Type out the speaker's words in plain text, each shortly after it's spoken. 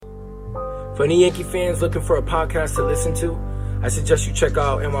For any Yankee fans looking for a podcast to listen to, I suggest you check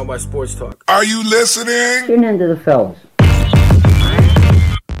out NYY Sports Talk. Are you listening? Tune into the fellas.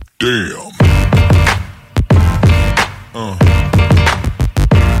 Damn.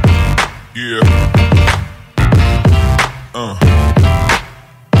 Yeah.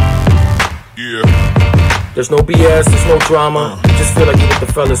 Yeah. There's no BS, there's no drama. You just feel like you're with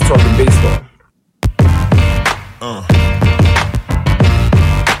the fellas talking baseball.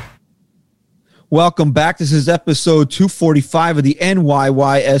 Welcome back. This is episode 245 of the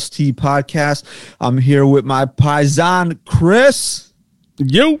NYYST podcast. I'm here with my paisan, Chris.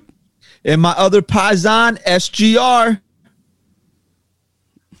 Yo. And my other paisan, SGR.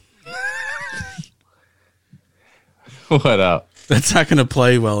 What up? That's not going to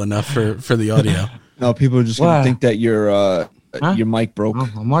play well enough for the audio. No, people are just going to think that your mic broke. Oh,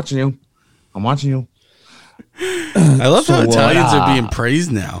 I'm watching you. I love how Italians are being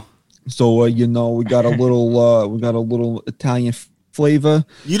praised now. So we got a little Italian flavor.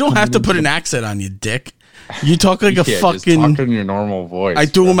 You don't have to put an accent on you, dick. You talk like a fucking. Just talk in your normal voice. I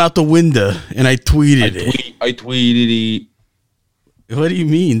threw him out the window and I tweeted it. I tweeted it. What do you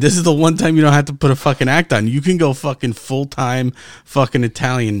mean? This is the one time you don't have to put a fucking act on. You can go fucking full-time fucking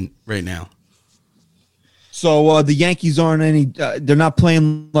Italian right now. So the Yankees aren't any. They're not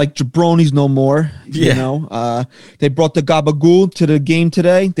playing like jabronis no more. Yeah. You know, they brought the gabagool to the game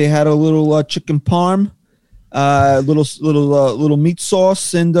today. They had a little chicken parm, little meat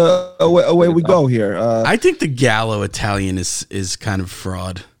sauce, and away we go here. I think the Gallo Italian is kind of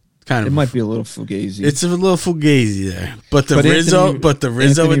fraud. It might be a little fugazi. It's a little fugazi there, but the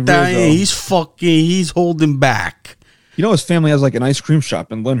Rizzo Italian, he's holding back. You know, his family has like an ice cream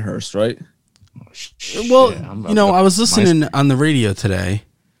shop in Lyndhurst, right? Well, I was listening on the radio today,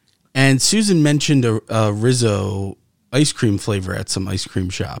 and Susan mentioned a Rizzo ice cream flavor at some ice cream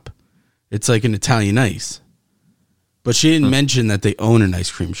shop. It's like an Italian ice, but she didn't mention that they own an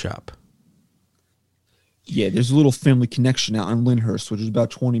ice cream shop. Yeah, there's a little family connection out in Lyndhurst, which is about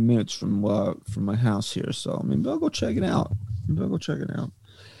 20 minutes from my house here. So maybe I'll go check it out.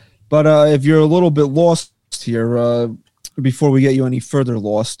 But if you're a little bit lost here, before we get you any further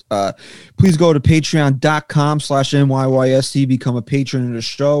lost, please go to patreon.com/NYYST, become a patron of the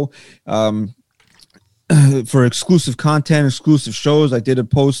show. For exclusive content, exclusive shows. I did a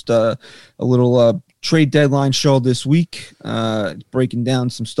post, a little trade deadline show this week, breaking down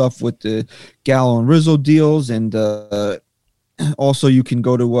some stuff with the Gallo and Rizzo deals. And also you can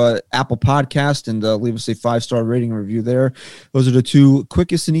go to Apple Podcast and leave us a 5-star rating and review there. Those are the two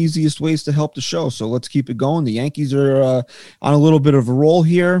quickest and easiest ways to help the show. So let's keep it going. The Yankees are on a little bit of a roll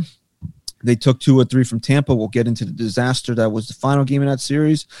here. They took 2 or 3 from Tampa. We'll get into the disaster that was the final game in that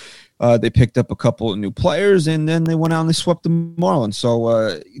series. They picked up a couple of new players, and then they went out and they swept the Marlins.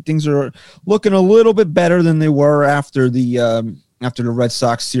 So things are looking a little bit better than they were after the Red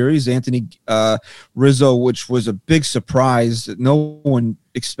Sox series. Anthony Rizzo, which was a big surprise. No one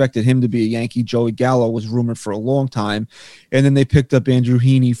expected him to be a Yankee. Joey Gallo was rumored for a long time. And then they picked up Andrew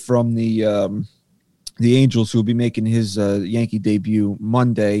Heaney from the Angels, who will be making his Yankee debut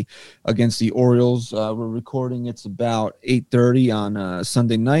Monday against the Orioles. We're recording. It's about 8:30 on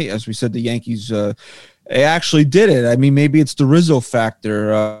Sunday night. As we said, the Yankees actually did it. I mean, maybe it's the Rizzo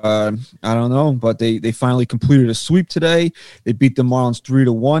factor. I don't know, but they finally completed a sweep today. They beat the Marlins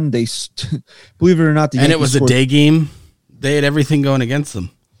 3-1. They believe it or not, it was a day game. They had everything going against them.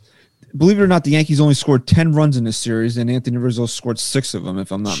 Believe it or not, the Yankees only scored 10 runs in this series, and Anthony Rizzo scored 6 of them,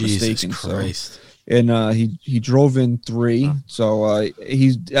 if I'm not mistaken. Christ. So, and he drove in 3, so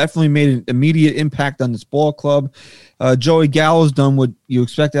he's definitely made an immediate impact on this ball club. Joey Gallo's done what you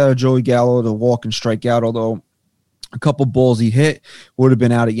expect out of Joey Gallo, to walk and strike out, although a couple balls he hit would have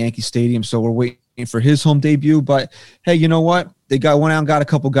been out at Yankee Stadium, so we're waiting for his home debut. But, hey, you know what? They went out and got a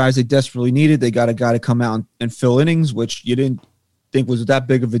couple guys they desperately needed. They got a guy to come out and fill innings, which you didn't think was that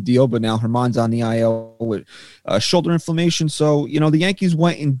big of a deal, but now Herman's on the IL with shoulder inflammation. So, the Yankees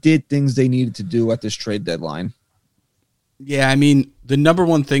went and did things they needed to do at this trade deadline. Yeah, I mean, the number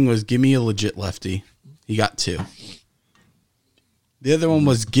one thing was give me a legit lefty. He got 2. The other one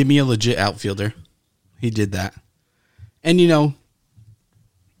was give me a legit outfielder. He did that. And,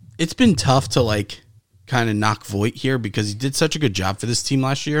 it's been tough to, kind of knock Voit here because he did such a good job for this team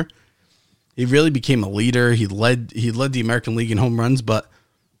last year. He really became a leader. He led the American League in home runs, but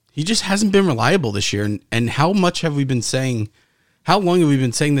he just hasn't been reliable this year. And how much have we been saying, how long have we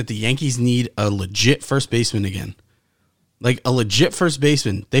been saying that the Yankees need a legit first baseman again? Like a legit first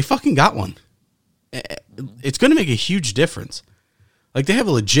baseman. They fucking got one. It's going to make a huge difference. Like they have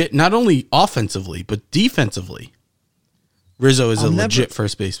a legit, not only offensively, but defensively. Rizzo is legit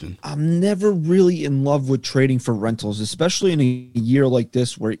first baseman. I'm never really in love with trading for rentals, especially in a year like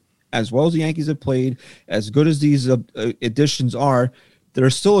this where, as well as the Yankees have played, as good as these additions are, they're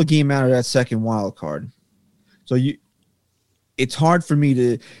still a game out of that second wild card. So it's hard for me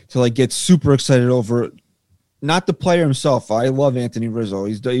to like get super excited over not the player himself. I love Anthony Rizzo.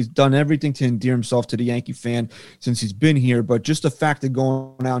 He's done everything to endear himself to the Yankee fan since he's been here, but just the fact of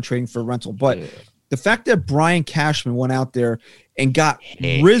going out and trading for a rental. But the fact that Brian Cashman went out there and got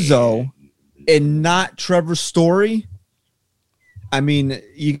Rizzo and not Trevor Story, I mean,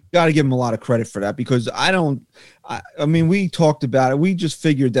 you got to give him a lot of credit for that, because I mean, we talked about it. We just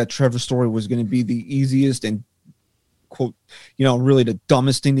figured that Trevor Story was going to be the easiest and, quote, really the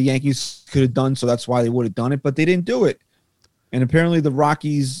dumbest thing the Yankees could have done. So that's why they would have done it, but they didn't do it. And apparently the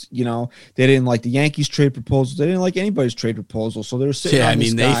Rockies, they didn't like the Yankees trade proposal. They didn't like anybody's trade proposal. So they're sitting on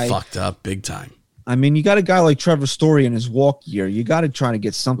this guy. They fucked up big time. I mean, you got a guy like Trevor Story in his walk year. You got to try to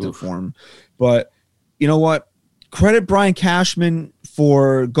get something for him. But you know what? Credit Brian Cashman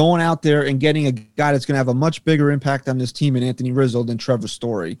for going out there and getting a guy that's going to have a much bigger impact on this team in Anthony Rizzo than Trevor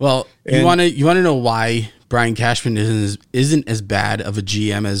Story. Well, you want to know why Brian Cashman isn't as bad of a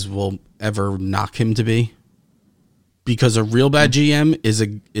GM as we'll ever knock him to be? Because a real bad GM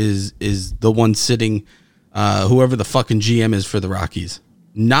is the one sitting, whoever the fucking GM is for the Rockies.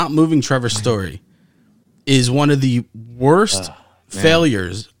 Not moving Trevor Story is one of the worst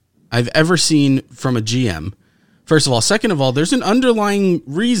failures I've ever seen from a GM. First of all. Second of all, there's an underlying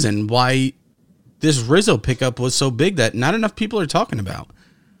reason why this Rizzo pickup was so big that not enough people are talking about.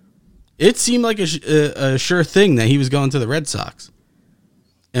 It seemed like a sure thing that he was going to the Red Sox.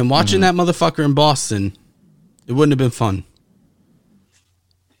 And watching that motherfucker in Boston, it wouldn't have been fun.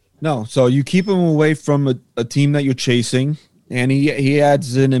 No, so you keep him away from a team that you're chasing, and he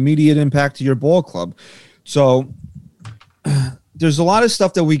adds an immediate impact to your ball club. So there's a lot of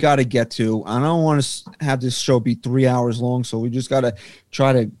stuff that we got to get to. I don't want to have this show be 3 hours long, so we just got to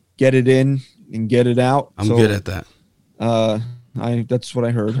try to get it in and get it out. I'm good at that. That's what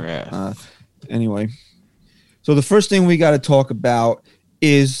I heard. Yeah. Anyway, so the first thing we got to talk about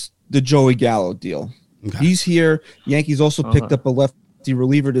is the Joey Gallo deal. Okay. He's here. Yankees also picked up a lefty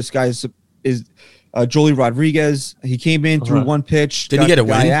reliever. This guy is Joely Rodriguez. He came in, threw one pitch. Did he get a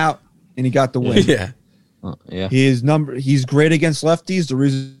win? Out, and he got the win. Yeah. Yeah. He's great against lefties. The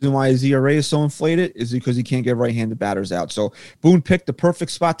reason why his ERA is so inflated is because he can't get right-handed batters out. So Boone picked the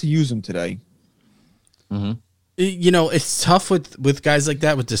perfect spot to use him today. Mm-hmm. It's tough with guys like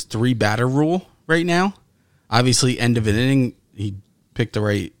that with this 3-batter rule right now. Obviously, end of an inning, he picked the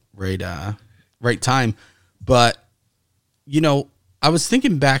right time. But I was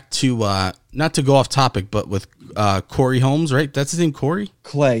thinking back to not to go off topic, but with Corey Holmes, right? That's his name, Corey?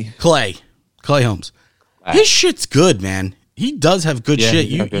 Clay Holmes. His shit's good, man. He does have good shit.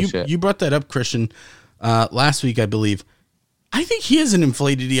 Shit. You brought that up, Christian, last week, I believe. I think he has an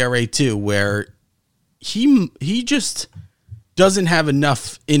inflated ERA too, where he just doesn't have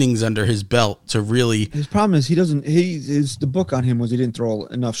enough innings under his belt to really. His problem is the book on him was he didn't throw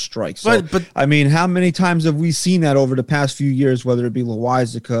enough strikes. So, but I mean, how many times have we seen that over the past few years? Whether it be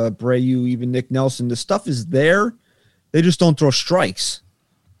Loizica, Abreu, even Nick Nelson, the stuff is there. They just don't throw strikes.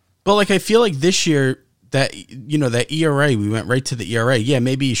 But I feel like this year that that ERA, we went right to the ERA. Yeah,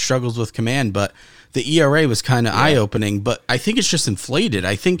 maybe he struggles with command, but the ERA was kind of eye-opening. But I think it's just inflated.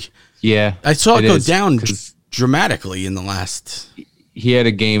 I think. Yeah, I saw it go down dramatically in the last. He had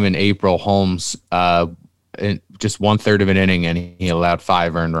a game in April, Holmes, in just 1/3 of an inning, and he allowed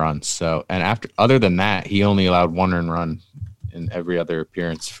 5 earned runs. So, and other than that, he only allowed 1 earned run in every other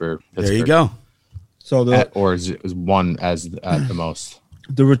appearance for Pittsburgh. There you go. So it was 1 at the most.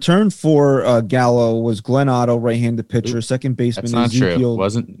 The return for Gallo was Glenn Otto, right-handed pitcher, second baseman. That's not Ezekiel.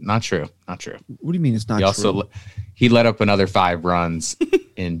 True. Not true. What do you mean it's not true? He let up another 5 runs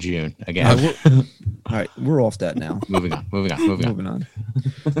in June again. All right, we're off that now. Moving on.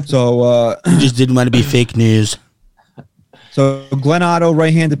 So you just didn't want to be fake news. So Glenn Otto,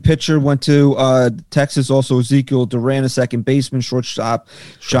 right-handed pitcher, went to Texas. Also Ezekiel Duran, a second baseman, shortstop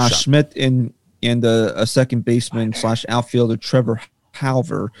Josh Smith, and a second baseman / outfielder Trevor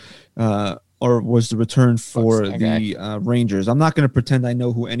Halver, or was the return for the Rangers. I'm not going to pretend I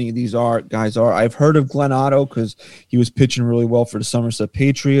know who any of these guys are. I've heard of Glenn Otto because he was pitching really well for the Somerset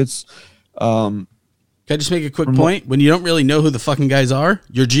Patriots. Can I just make a quick point? When you don't really know who the fucking guys are,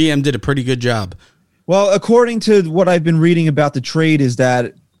 your GM did a pretty good job. Well, according to what I've been reading about the trade is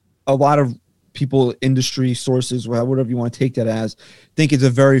that a lot of people, industry sources, whatever you want to take that as, think it's a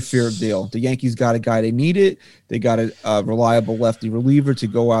very fair deal. The Yankees got a guy they needed. They got a reliable lefty reliever to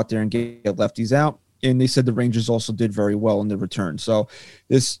go out there and get lefties out. and they said the Rangers also did very well in the return. So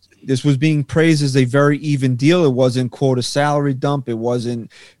this was being praised as a very even deal. It wasn't, quote, a salary dump. It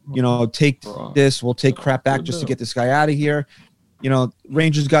wasn't, take this, we'll take crap back just to get this guy out of here.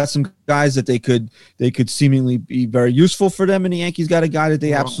 Rangers got some guys that they could seemingly be very useful for them, and the Yankees got a guy that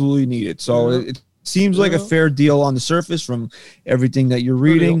they absolutely needed. So it seems like a fair deal on the surface from everything that you're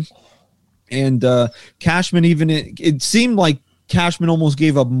reading. And Cashman, it seemed like Cashman almost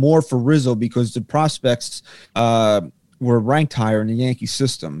gave up more for Rizzo because the prospects were ranked higher in the Yankee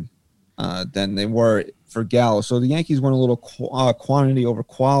system than they were for Gallo. So the Yankees went a little quantity over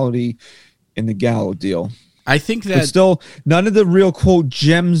quality in the Gallo deal. I think that but still none of the real, quote,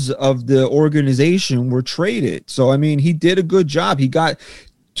 gems of the organization were traded. So, I mean, he did a good job. He got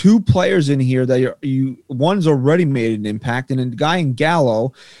 2 players in here that one's already made an impact, and a guy in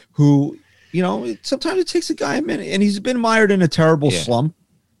Gallo who, sometimes it takes a guy a minute, and he's been mired in a terrible slump.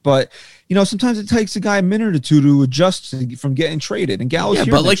 But, sometimes it takes a guy a minute or two to adjust from getting traded. And Gallo's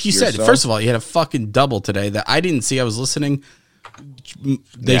here but like next you year, said, so. First of all, you had a fucking double today that I didn't see. I was listening.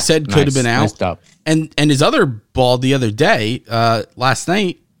 They said could have been out. Nice and his other ball the other day, last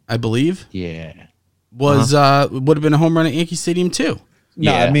night, I believe. Yeah. Was would have been a home run at Yankee Stadium too.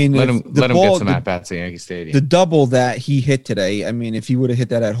 No, Yeah, I mean, let him get some the, at bats at Yankee Stadium. the double that he hit today, I mean, if he would have hit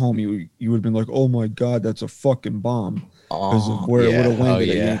that at home, you would have been like, oh my God, that's a fucking bomb. Because of where it would have landed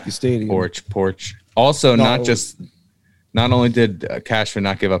at Yankee Stadium. Porch. Also, No. not only did Cashman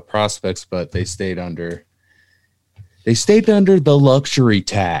not give up prospects, but they stayed under the luxury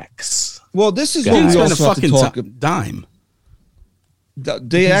tax. Well, this is Guys. what we Spent a also have to fucking talk. dime.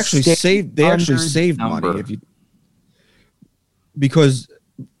 They actually saved. They actually saved money because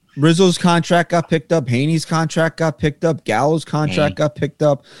Rizzo's contract got picked up, Haney's contract got picked up, Gallo's contract got picked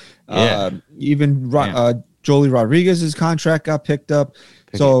up, even Jolie Rodriguez's contract got picked up.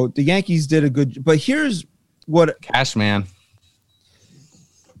 So the Yankees did a good. But here's Cashman.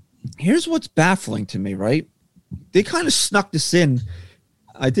 Here's what's baffling to me, right? They kind of snuck this in.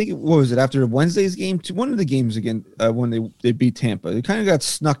 I think what was it after Wednesday's game? One of the games again when they beat Tampa. They kind of got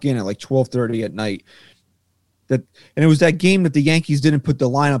snuck in at like 12:30 at night. And it was that game that the Yankees didn't put the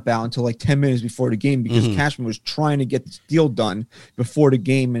lineup out until like 10 minutes before the game because Cashman was trying to get this deal done before the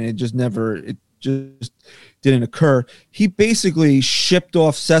game, and it just didn't occur. He basically shipped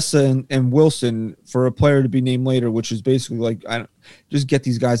off Sessa and Wilson for a player to be named later, which is basically like, just get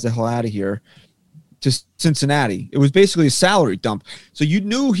these guys the hell out of here to Cincinnati. It was basically a salary dump. So you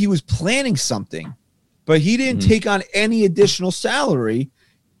knew he was planning something, but he didn't take on any additional salary,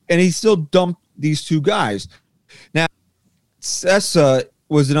 and he still dumped these 2 guys. Now, Sessa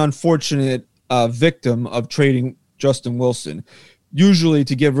was an unfortunate victim of trading Justin Wilson. Usually,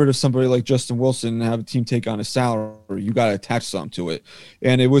 to get rid of somebody like Justin Wilson and have a team take on a salary, you got to attach something to it.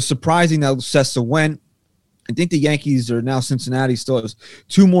 And it was surprising that Sessa went. I think the Yankees or now Cincinnati still has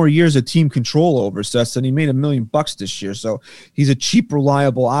 2 more years of team control over Sessa, and he made $1 million this year. So he's a cheap,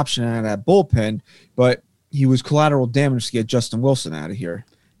 reliable option out of that bullpen, but he was collateral damage to get Justin Wilson out of here.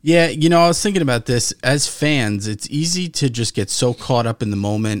 Yeah, I was thinking about this. As fans, it's easy to just get so caught up in the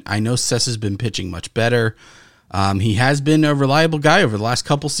moment. I know Sessa's been pitching much better. He has been a reliable guy over the last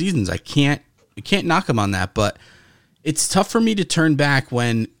couple seasons. I can't knock him on that, but it's tough for me to turn back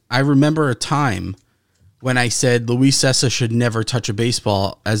when I remember a time when I said Luis Sessa should never touch a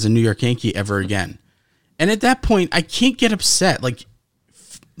baseball as a New York Yankee ever again. And at that point, I can't get upset. Like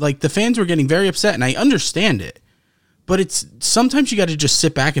the fans were getting very upset, and I understand it. But it's sometimes you got to just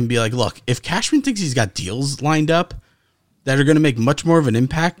sit back and be like, look, if Cashman thinks he's got deals lined up that are going to make much more of an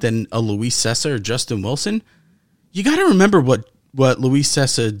impact than a Luis Sessa or Justin Wilson, you got to remember what Luis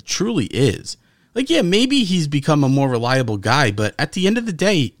Sessa truly is. Like, yeah, maybe he's become a more reliable guy, but at the end of the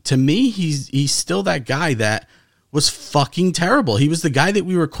day, to me, he's still that guy that was fucking terrible. He was the guy that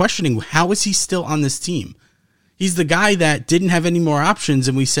we were questioning. How is he still on this team? He's the guy that didn't have any more options,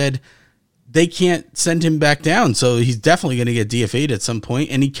 and we said they can't send him back down, so he's definitely going to get DFA'd at some point,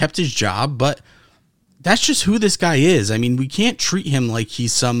 and he kept his job, but that's just who this guy is. I mean, we can't treat him like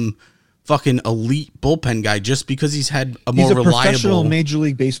he's some fucking elite bullpen guy just because he's had a more reliable... He's a professional Major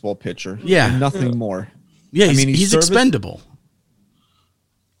League Baseball pitcher. Yeah. And nothing more. Yeah, he's expendable.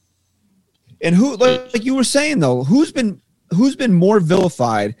 And who, like you were saying, though, who's been more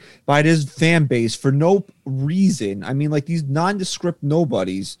vilified by this fan base for no reason? I mean, like these nondescript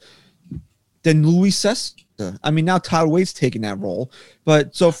nobodies than Luis Sessa. I mean, now Todd Waite's taking that role.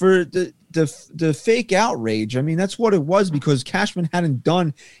 But so for the fake outrage, I mean, that's what it was because Cashman hadn't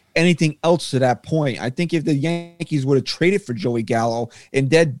done anything else to that point. I think if the Yankees would have traded for Joey Gallo and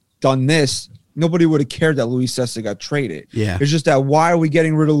then done this, nobody would have cared that Luis Cessa got traded. Yeah. It's just that why are we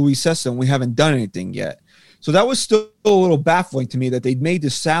getting rid of Luis Cessa and we haven't done anything yet? So that was still a little baffling to me that they made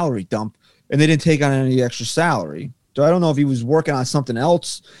this salary dump and they didn't take on any extra salary. So I don't know if he was working on something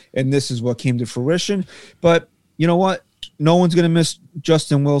else and this is what came to fruition. But you know what? No one's going to miss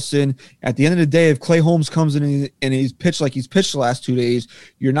Justin Wilson. At the end of the day, if Clay Holmes comes in and he's pitched like he's pitched the last 2 days,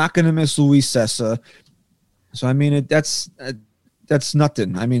 you're not going to miss Luis Cessa. So, I mean, that's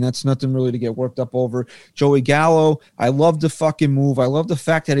nothing. I mean, that's nothing really to get worked up over. Joey Gallo, I love the fucking move. I love the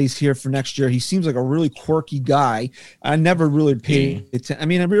fact that he's here for next year. He seems like a really quirky guy. I never really paid attention. I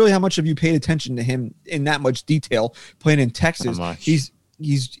mean, really, how much have you paid attention to him in that much detail playing in Texas?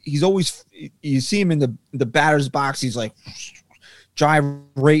 He's always, you see him in the batter's box. He's like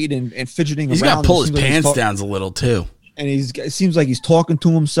gyrating and fidgeting around. He's got to pull his pants down a little too. And it seems like he's talking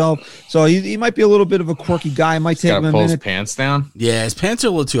to himself. So he might be a little bit of a quirky guy. It might take him a minute. His pants down? Yeah, his pants are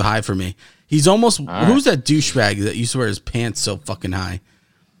a little too high for me. He's almost, who's that douchebag that used to wear his pants so fucking high?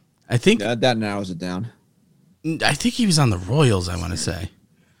 I think. That narrows it down. I think he was on the Royals, I want to say.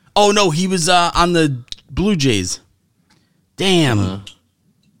 Oh, no, he was on the Blue Jays. Damn.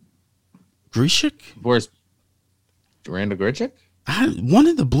 Grichuk? Where's Randall Grichuk? One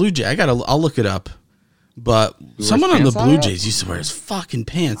of the Blue Jays. I'll look it up. But someone on the Blue Jays used to wear his fucking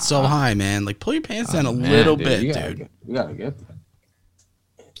pants so high, man. Like, pull your pants down a little bit, dude. You gotta get that.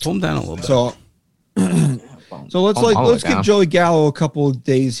 Pull them down a little bit. So let's give Joey Gallo a couple of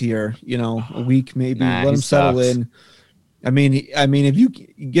days here. You know, a week maybe. Let him settle in. I mean, if you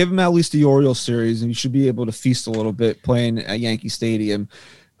give him at least the Orioles series, and you should be able to feast a little bit playing at Yankee Stadium.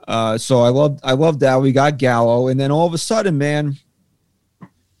 So I love that we got Gallo, and then all of a sudden, man.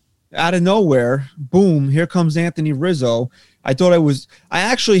 Out of nowhere, boom, here comes Anthony Rizzo. I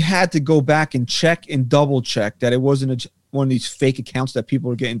actually had to go back and check and double check that it wasn't one of these fake accounts that people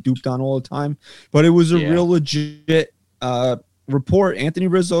are getting duped on all the time, but it was a real legit report, Anthony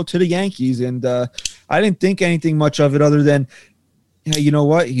Rizzo to the Yankees. And I didn't think anything much of it other than, hey, you know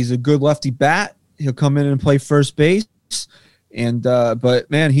what? He's a good lefty bat. He'll come in and play first base. And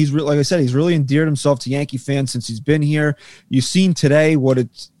but man, like I said, he's really endeared himself to Yankee fans since he's been here. You've seen today what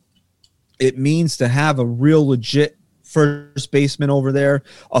it means to have a real legit first baseman over there.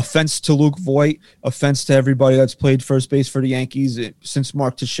 Offense to Luke Voit, offense to everybody that's played first base for the Yankees since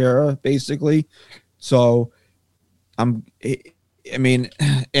Mark Teixeira, basically. So and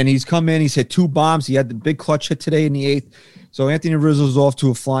he's come in, he's hit 2 bombs. He had the big clutch hit today in the 8th. So Anthony Rizzo's off to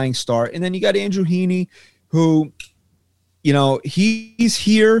a flying start. And then you got Andrew Heaney, who, you know, he's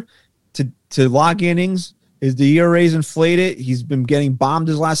here to log innings. The ERA's inflated. He's been getting bombed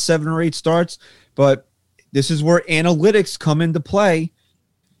his last 7 or 8 starts, but this is where analytics come into play.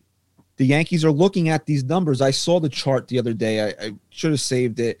 The Yankees are looking at these numbers. I saw the chart the other day. I should have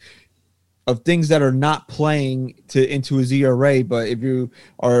saved it, of things that are not playing into his ERA. But if you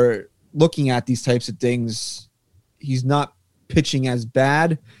are looking at these types of things, he's not pitching as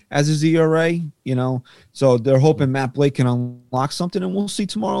bad as his ERA, you know. So they're hoping Matt Blake can unlock something, and we'll see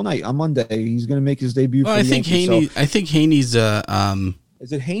tomorrow night on Monday. He's going to make his debut. Well, I think Haney's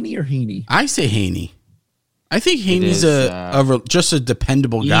is it Haney or Heaney? I say Haney. I think Haney's just a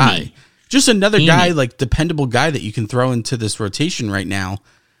dependable guy. Just another guy, like dependable guy that you can throw into this rotation right now.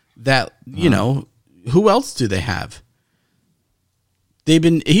 That, you know, who else do they have?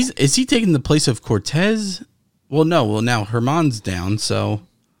 Is he taking the place of Cortez? Well, no. Well, now Herman's down, so.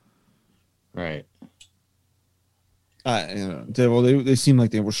 Right. They seem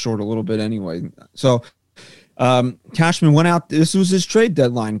like they were short a little bit anyway. So Cashman went out. This was his trade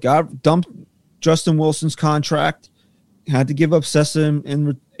deadline. Dumped Justin Wilson's contract. Had to give up Cessa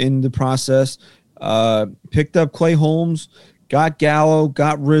in the process. Picked up Clay Holmes. Got Gallo.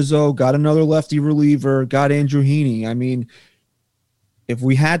 Got Rizzo. Got another lefty reliever. Got Andrew Heaney. I mean, if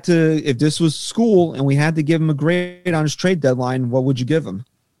this was school and we had to give him a grade on his trade deadline, what would you give him?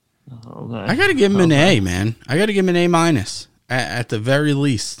 Okay. I got to give him an A, man. I got to give him an A- at the very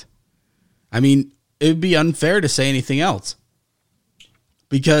least. I mean, it would be unfair to say anything else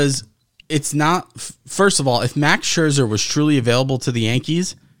because it's not. First of all, if Max Scherzer was truly available to the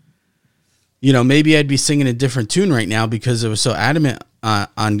Yankees, you know, maybe I'd be singing a different tune right now because it was so adamant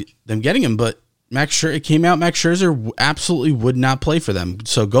on them getting him. But it came out Max Scherzer absolutely would not play for them.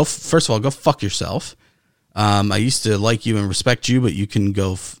 So first of all, go fuck yourself. I used to like you and respect you, but you can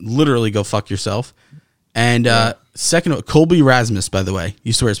literally go fuck yourself. And second, Colby Rasmus, by the way,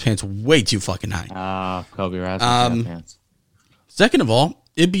 used to wear his pants way too fucking high. Colby Rasmus pants. Second of all,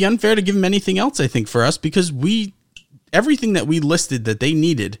 it'd be unfair to give him anything else, I think, for us, because everything that we listed that they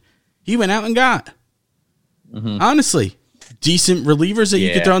needed, he went out and got. Mm-hmm. Honestly, decent relievers that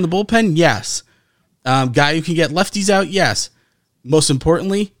you could throw in the bullpen, yes. Guy who can get lefties out, yes. Most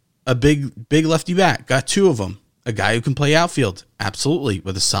importantly, a big lefty bat. Got 2 of them. A guy who can play outfield, absolutely,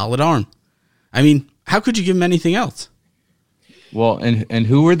 with a solid arm. I mean, how could you give him anything else? Well, and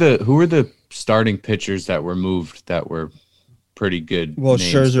who were the starting pitchers that were moved that were pretty good? Well,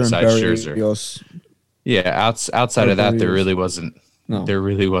 names Scherzer and besides Berrios. Yeah, outside of that, there Berrios. really wasn't. No. There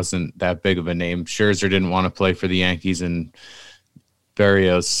really wasn't that big of a name. Scherzer didn't want to play for the Yankees, and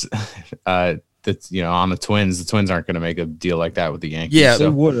Berrios, that's on the Twins. The Twins aren't going to make a deal like that with the Yankees. Yeah, They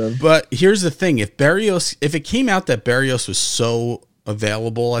would have. But here's the thing: if it came out that Berrios was so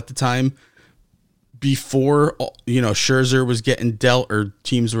available at the time, before Scherzer was getting dealt or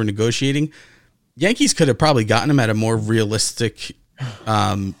teams were negotiating, Yankees could have probably gotten him at a more realistic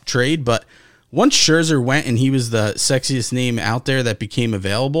trade. But once Scherzer went and he was the sexiest name out there that became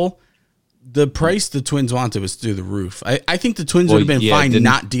available, the price the Twins wanted was through the roof. I think the Twins would have been fine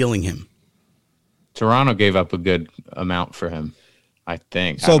not dealing him. Toronto gave up a good amount for him, I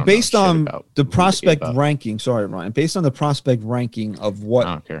think. So I don't know based shit on about the who they prospect gave up. ranking, sorry, Ryan, based on the prospect ranking of I what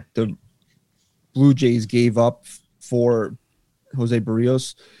don't care. the Blue Jays gave up for Jose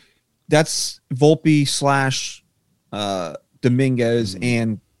Barrios, that's Volpe / Dominguez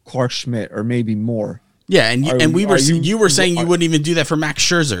and Clark Schmidt, or maybe more. Yeah, and you were saying you are- wouldn't even do that for Max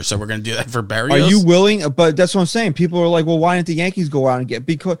Scherzer, so we're going to do that for Barrios. Are you willing? But that's what I'm saying. People are like, well, why didn't the Yankees go out and get?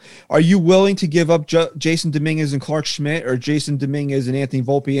 Because are you willing to give up Jason Dominguez and Clark Schmidt, or Jason Dominguez and Anthony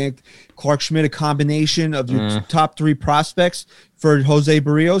Volpe and Clark Schmidt, a combination of your top 3 prospects for Jose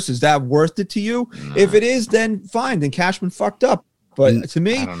Barrios? Is that worth it to you? If it is, then fine. Then Cashman fucked up. But to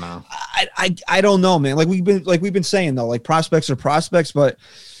me, I don't know. I don't know, man. Like we've been saying though, like prospects are prospects, but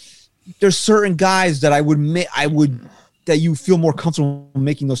there's certain guys that that you feel more comfortable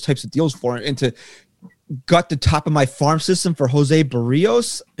making those types of deals for, and to gut the top of my farm system for Jose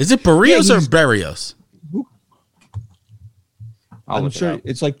Barrios. Is it Barrios Yeah, or he's- Barrios? I'll look it sure up.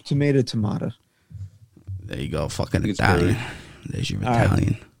 it's like tomato. There you go, fucking it's Italian. Barrios. There's your right.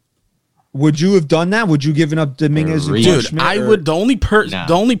 Italian. Would you have done that? Would you given up Dominguez and Barrios. Clark Dude, Schmidt, I or- would. The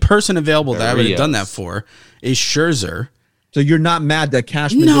only person available that I would have done that Barrios. for is Scherzer. So you're not mad that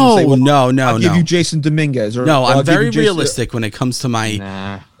Cashman No, didn't say, well, no, I'll give no. you Jason Dominguez, or No, I'll I'm give very you Jason- realistic when it comes to my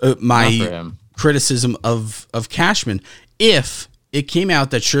Nah, not for my him. criticism of Cashman. If it came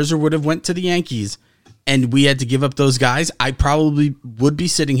out that Scherzer would have went to the Yankees and we had to give up those guys, I probably would be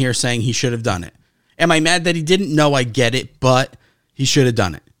sitting here saying he should have done it. Am I mad that he didn't? No, I get it, but he should have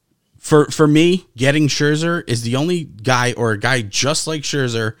done it. For me, getting Scherzer is the only guy, or a guy just like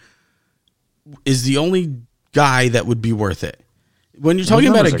Scherzer is the only guy that would be worth it. When you're talking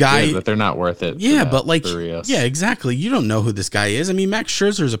Those about a numbers are guy, good, but they're not worth it. for yeah, that but like, Barrios. yeah, exactly. You don't know who this guy is. I mean, Max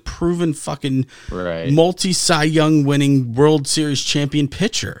Scherzer is a proven fucking Right. multi-Cy Young winning World Series champion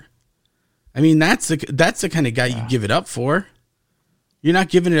pitcher. I mean, that's the kind of guy you give it up for. You're not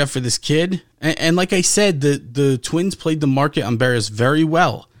giving it up for this kid. And like I said, the Twins played the market on Barrios very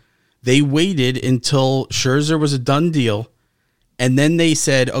well. They waited until Scherzer was a done deal, and then they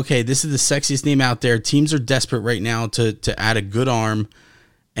said, okay, this is the sexiest name out there. Teams are desperate right now to add a good arm,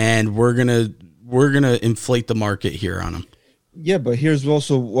 and we're gonna inflate the market here on him. Yeah, but here's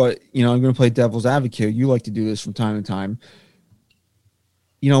also what, I'm going to play devil's advocate. You like to do this from time to time.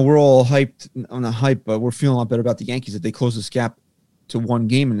 We're all hyped on the hype, but we're feeling a lot better about the Yankees if they close this gap to 1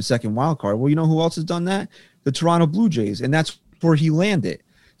 game in the second wild card. Well, you know who else has done that? The Toronto Blue Jays, and that's where he landed.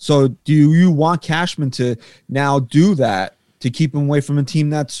 So do you want Cashman to now do that to keep him away from a team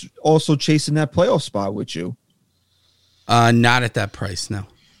that's also chasing that playoff spot with you? Not at that price, no.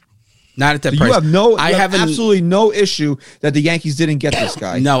 Not at that So price. you have haven't- absolutely no issue that the Yankees didn't get this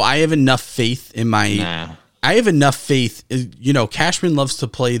guy. No, I have enough faith in my. Nah. I have enough faith. Cashman loves to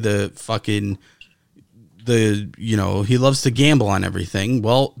play he loves to gamble on everything.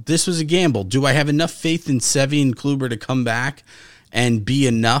 Well, this was a gamble. Do I have enough faith in Sevy and Kluber to come back and be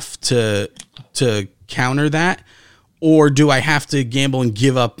enough to counter that? Or do I have to gamble and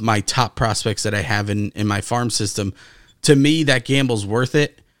give up my top prospects that I have in my farm system? To me, that gamble's worth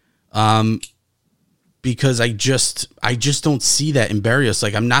it. Because I just don't see that in Barrios.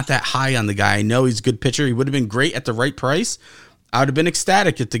 Like, I'm not that high on the guy. I know he's a good pitcher. He would have been great at the right price. I would have been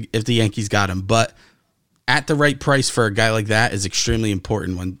ecstatic if the Yankees got him. But at the right price for a guy like that is extremely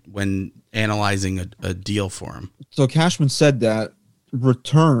important when analyzing a deal for him. So Cashman said that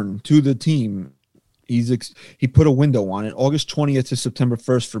return to the team. He put a window on it, August 20th to September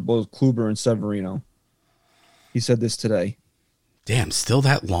 1st for both Kluber and Severino. He said this today. Damn, still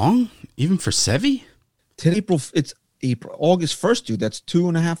that long? Even for Sevy? It's August 1st, dude. That's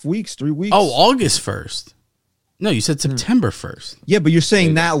 2.5 weeks, 3 weeks. Oh, August 1st. No, you said September 1st. Yeah, but you're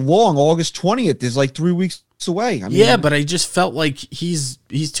saying that long. August 20th is like 3 weeks away. I mean, Yeah, but I just felt like he's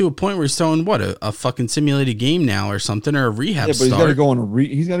to a point where he's throwing what a fucking simulated game now or something, or a rehab. yeah, but he's got to start. go on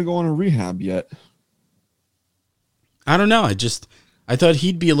he's got to go on a rehab yet. I don't know. I thought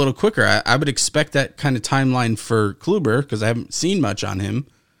he'd be a little quicker. I would expect that kind of timeline for Kluber because I haven't seen much on him.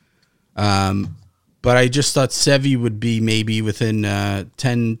 But I just thought Sevy would be maybe within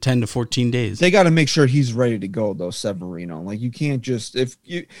 10 to 14 days. They got to make sure he's ready to go though, Severino. Like you can't just if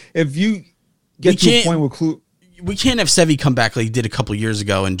you get to a point where we can't have Sevy come back like he did a couple years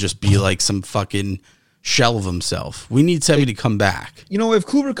ago and just be like some fucking shell of himself. We need Sevy to come back. You know, if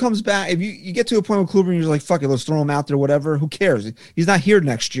Kluber comes back, if you get to a point with Kluber and you're like, fuck it, let's throw him out there, whatever, who cares? He's not here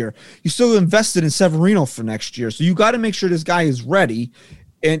next year. You still invested in Severino for next year. So you got to make sure this guy is ready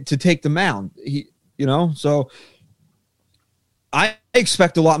and to take the mound. So I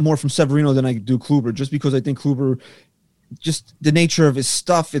expect a lot more from Severino than I do Kluber, just because I think Kluber, just the nature of his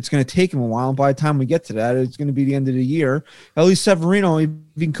stuff, it's going to take him a while. And by the time we get to that, it's going to be the end of the year. At least Severino, if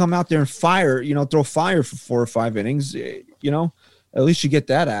he can come out there and throw fire for 4 or 5 innings, at least you get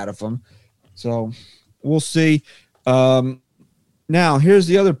that out of him. So we'll see. Now, here's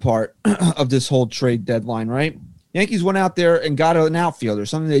the other part of this whole trade deadline, right? Yankees went out there and got an outfielder,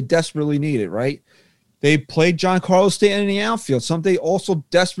 something they desperately needed, right? They played Giancarlo Stanton in the outfield, something they also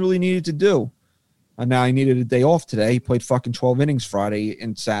desperately needed to do. And now he needed a day off today. He played fucking 12 innings Friday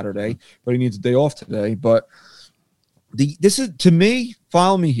and Saturday, but he needs a day off today. But this is, to me,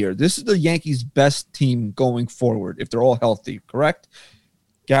 follow me here. This is the Yankees' best team going forward if they're all healthy, correct?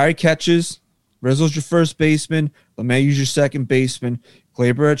 Gary catches, Rizzo's your first baseman, LeMahieu's your second baseman,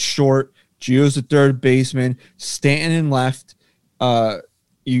 Gleyber at short, Gio's the third baseman, Stanton in left.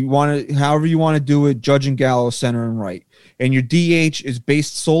 You want to, however you want to do it, Judge and Gallo center and right. And your DH is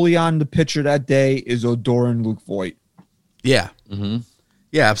based solely on the pitcher that day is Odor and Luke Voit. Yeah. Mm-hmm.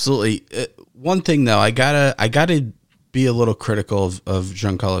 Yeah, absolutely. One thing though, I gotta be a little critical of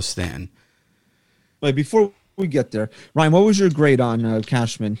Giancarlo Stanton. Wait, before we get there, Ryan, what was your grade on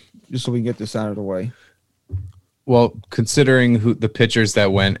Cashman? Just so we can get this out of the way. Well, considering the pitchers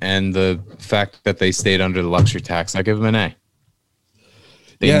that went and the fact that they stayed under the luxury tax, I give them an A.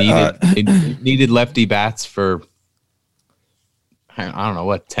 They needed lefty bats for, I don't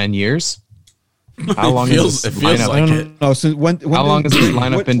know, 10 years? How long is this lineup? Like it. No, so how long has this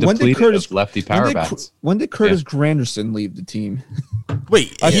lineup been depleted of lefty power bats? When did Curtis Granderson leave the team?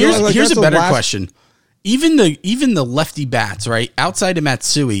 Wait, here's a better question. Even the lefty bats, right? Outside of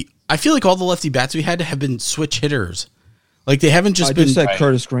Matsui, I feel like all the lefty bats we had to have been switch hitters. Like they haven't just been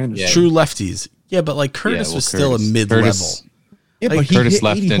Curtis Granderson. True lefties. Yeah, but like Curtis was still a mid-level. Yeah, like, but he Curtis hit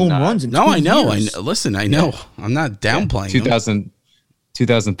left 80 in, home runs in 2 I know. years. Listen, I know. I'm not downplaying him.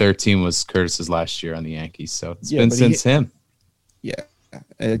 2013 was Curtis's last year on the Yankees, so it's been since him. Yeah,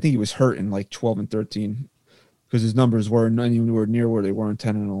 I think he was hurt in like 12 and 13 because his numbers weren't anywhere near where they were in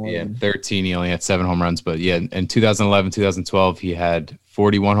 10 and 11. Yeah, 13 he only had 7 home runs, but yeah, in 2011, 2012 he had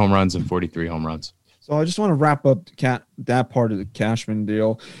 41 home runs and 43 home runs. So I just want to wrap up that part of the Cashman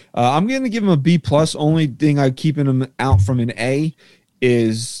deal. I'm going to give him a B+. Only thing I'm keeping him out from an A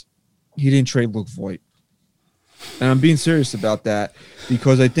is he didn't trade Luke Voit. And I'm being serious about that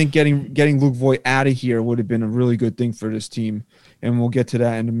because I think getting Luke Voit out of here would have been a really good thing for this team. And we'll get to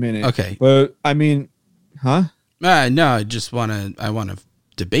that in a minute. Okay. But, I mean, huh? No, I want to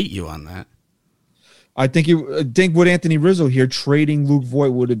debate you on that. I think with Anthony Rizzo here, trading Luke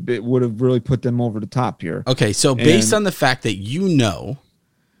Voit would have really put them over the top here. Okay, so based on the fact that you know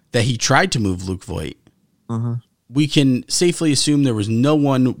that he tried to move Luke Voit, we can safely assume there was no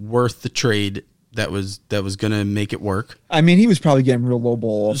one worth the trade that was going to make it work. I mean, he was probably getting real low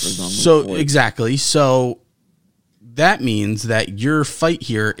ball offers on Luke Voit. Exactly. So that means that your fight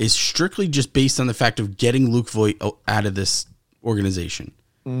here is strictly just based on the fact of getting Luke Voit out of this organization.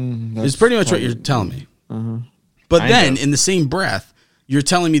 It's pretty much what you're telling me. But then, in the same breath, you're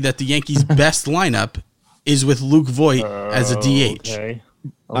telling me that the Yankees' best lineup is with Luke Voit as a DH. Okay.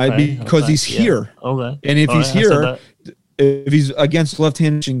 Because he's here. Okay. And if he's here, if he's against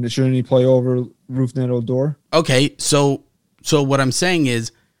left-handed pitching, shouldn't he play over Rougned Odor? Okay, so what I'm saying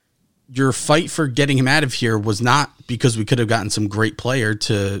is your fight for getting him out of here was not because we could have gotten some great player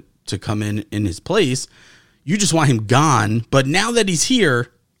to come in his place. You just want him gone, but now that he's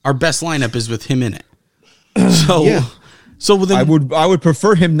here, our best lineup is with him in it. So, yeah. So then I would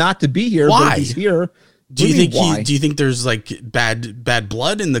prefer him not to be here. Why? But if he's here Do you What do you think mean, why? do you think there's like bad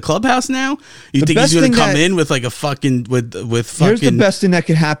blood in the clubhouse now? You The think he's best going thing to come that- in with like a fucking with fucking? Here's the best thing that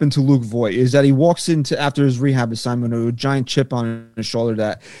could happen to Luke Voigt is that he walks into after his rehab assignment with a giant chip on his shoulder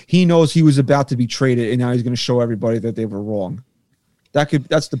that he knows he was about to be traded, and now he's going to show everybody that they were wrong.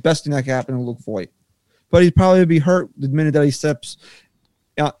 That's the best thing that could happen to Luke Voigt. But he'd probably be hurt the minute that he steps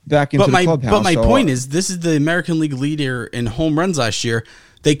back into the clubhouse. But my point is, this is the American League leader in home runs last year.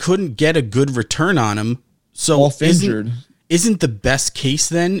 They couldn't get a good return on him. So off injured. Isn't the best case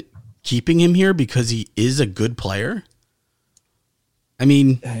then keeping him here because he is a good player? I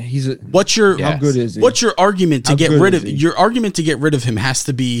mean, what's your how good is he? What's your argument to How get good rid is of he? your argument to get rid of him has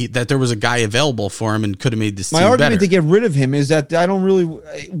to be that there was a guy available for him and could have made this My team argument better. to get rid of him is that I don't really.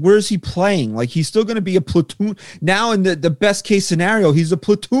 Where's he playing? Like he's still going to be a platoon now. In the best case scenario, he's a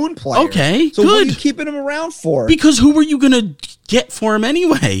platoon player. Okay, so what are good. you keeping him around for? Because who were you going to get for him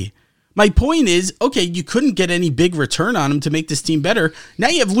anyway? My point is, okay, you couldn't get any big return on him to make this team better. Now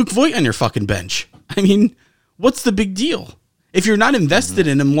you have Luke Voigt on your fucking bench. I mean, what's the big deal? If you're not invested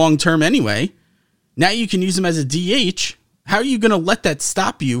in him long term anyway, now you can use him as a DH. How are you going to let that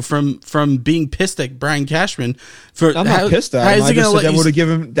stop you from being pissed at Brian Cashman? I'm not pissed at him. I just said that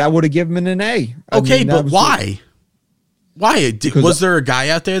would have given him an A. Okay, but was why? Why Because- was there a guy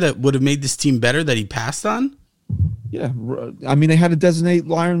out there that would have made this team better that he passed on? Yeah, I mean they had to designate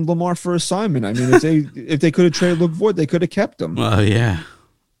Lion Lamar for assignment. I mean if they could have traded Luke Voigt, they could have kept him. Well, yeah.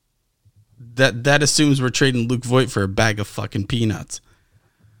 That assumes we're trading Luke Voigt for a bag of fucking peanuts.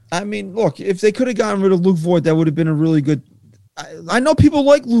 I mean, look, if they could have gotten rid of Luke Voigt, that would have been a really good. I know people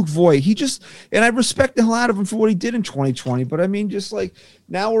like Luke Voigt. And I respect the hell out of him for what he did in 2020. But I mean, just like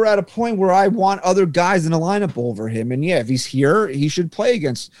now we're at a point where I want other guys in the lineup over him. And yeah, if he's here, he should play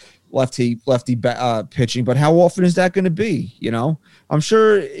against lefty pitching. But how often is that going to be? You know, I'm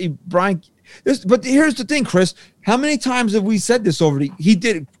sure Brian. But here's the thing, Chris. How many times have we said this over?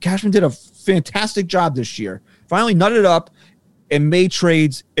 Cashman did a fantastic job this year. Finally nutted up and made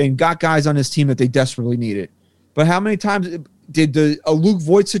trades and got guys on his team that they desperately needed. But how many times did a Luke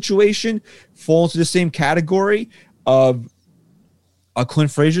Voigt situation fall into the same category of a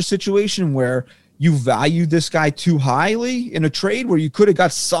Clint Frazier situation where you value this guy too highly in a trade where you could have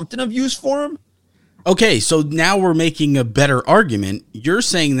got something of use for him? Okay, so now we're making a better argument. You're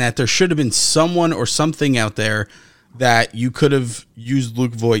saying that there should have been someone or something out there that you could have used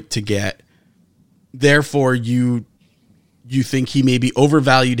Luke Voigt to get. Therefore, you think he maybe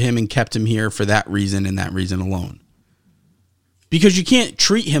overvalued him and kept him here for that reason and that reason alone. Because you can't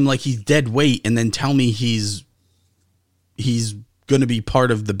treat him like he's dead weight and then tell me he's going to be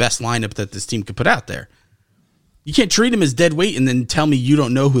part of the best lineup that this team could put out there. You can't treat him as dead weight and then tell me you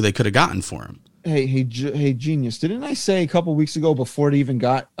don't know who they could have gotten for him. Hey, genius! Didn't I say a couple weeks ago before they even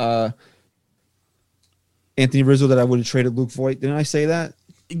got Anthony Rizzo that I would have traded Luke Voigt? Didn't I say that?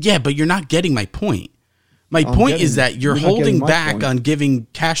 Yeah, but you're not getting my point. My point is that you're not getting holding my back point. on giving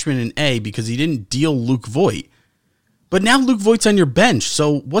Cashman an A because he didn't deal Luke Voigt. But now Luke Voigt's on your bench,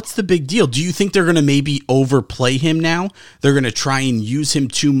 so what's the big deal? Do you think they're going to maybe overplay him now? They're going to try and use him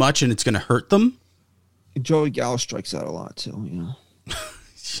too much and it's going to hurt them? Joey Gallo strikes out a lot too, you know.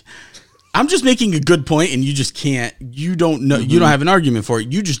 I'm just making a good point, and you just can't. You don't know. You don't have an argument for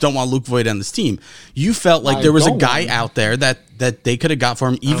it. You just don't want Luke Voigt on this team. You felt like there was a guy out there that they could have got for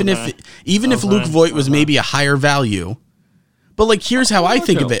him, even if Luke Voigt was maybe a higher value. But like, here's how I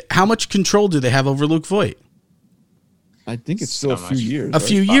think of it: how much control do they have over Luke Voigt? I think it's still a few years. A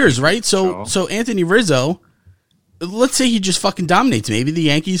few years, right? So Anthony Rizzo, let's say he just fucking dominates. Maybe the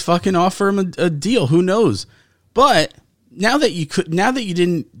Yankees fucking offer him a deal. Who knows? But now that you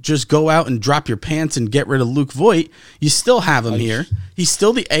didn't just go out and drop your pants and get rid of Luke Voigt, you still have him here. He's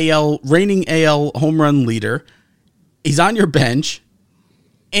still the reigning AL home run leader. He's on your bench.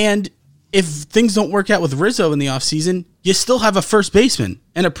 And if things don't work out with Rizzo in the offseason, you still have a first baseman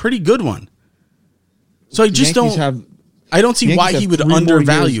and a pretty good one. So I just I don't see why he would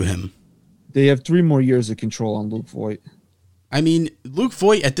undervalue him. They have 3 more years of control on Luke Voigt. I mean, Luke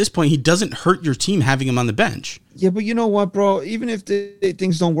Voigt, at this point, he doesn't hurt your team having him on the bench. Yeah, but you know what, bro? Even if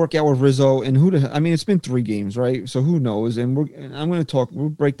things don't work out with Rizzo, and it's been 3 games, right? So who knows? And I'm going to we'll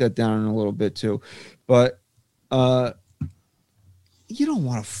break that down in a little bit too. But you don't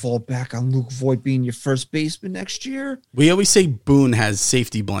want to fall back on Luke Voigt being your first baseman next year. We always say Boone has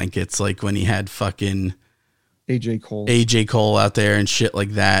safety blankets, like when he had fucking AJ Cole out there and shit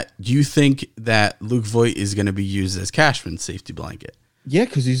like that. Do you think that Luke Voigt is going to be used as Cashman's safety blanket? Yeah,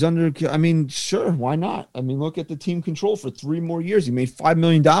 because he's under. I mean, sure, why not? I mean, look at the team control for 3 more years. He made $5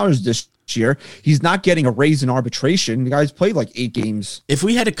 million this year. He's not getting a raise in arbitration. The guy's played like 8 games. If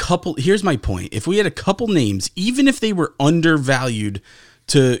we had a couple, here's my point. If we had a couple names, even if they were undervalued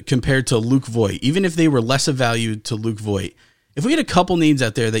compared to Luke Voigt, even if they were less of value to Luke Voigt, if we had a couple names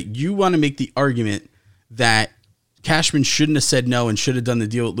out there that you want to make the argument that Cashman shouldn't have said no and should have done the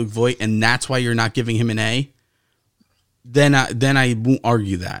deal with Luke Voigt, and that's why you're not giving him an A, then I won't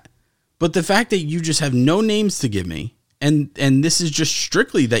argue that. But the fact that you just have no names to give me, and this is just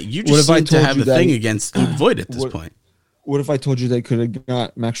strictly that you just seem to have a thing against Luke Voigt at this point. What if I told you they could have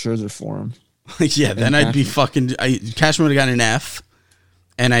got Max Scherzer for him? Yeah, then I'd be fucking. Cashman would have gotten an F,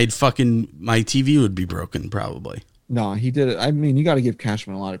 and my TV would be broken probably. No, he did it. I mean, you got to give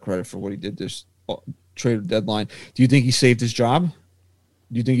Cashman a lot of credit for what he did this trade deadline. Do you think he saved his job?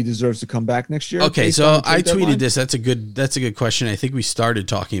 Do you think he deserves to come back next year? Okay, so I tweeted this. That's a good question. I think we started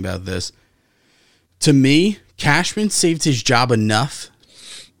talking about this. To me, Cashman saved his job enough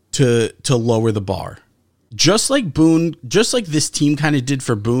to lower the bar. Just like Boone, just like this team kind of did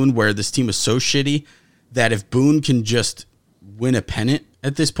for Boone, where this team was so shitty that if Boone can just win a pennant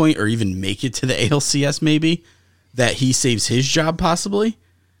at this point or even make it to the ALCS maybe, that he saves his job possibly.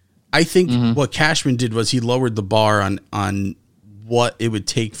 I think what Cashman did was he lowered the bar on what it would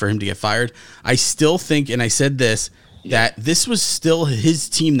take for him to get fired. I still think, and I said this, that this was still his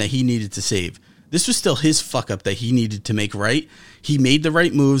team that he needed to save. This was still his fuck up that he needed to make right. He made the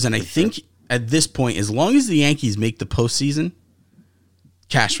right moves, and I think at this point, as long as the Yankees make the postseason,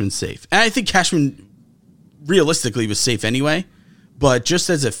 Cashman's safe. And I think Cashman realistically was safe anyway, but just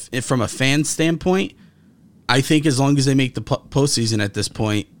from a fan standpoint, I think as long as they make the postseason at this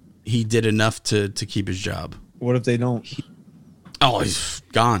point, he did enough to keep his job. What if they don't? Oh, he's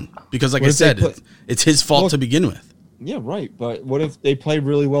gone. Because like I said, it's his fault to begin with. Yeah, right. But what if they play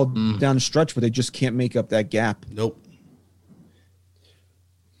really well down the stretch, but they just can't make up that gap? Nope.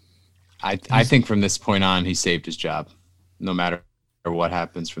 I think from this point on, he saved his job, no matter what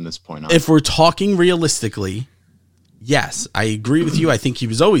happens from this point on. If we're talking realistically, yes, I agree with you. I think he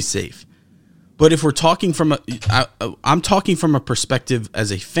was always safe. But if we're talking I'm talking from a perspective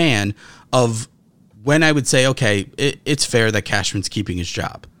as a fan of when I would say, okay, it's fair that Cashman's keeping his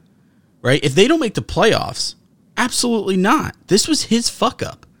job, right? If they don't make the playoffs, absolutely not. This was his fuck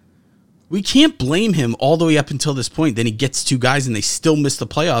up. We can't blame him all the way up until this point. Then he gets 2 guys and they still miss the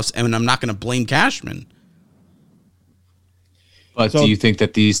playoffs, and I'm not going to blame Cashman. But do you think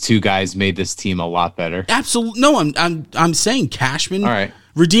that these 2 guys made this team a lot better? Absolutely. No, I'm saying Cashman right.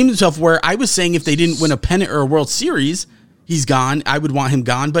 redeemed himself, where I was saying if they didn't win a pennant or a World Series, he's gone. I would want him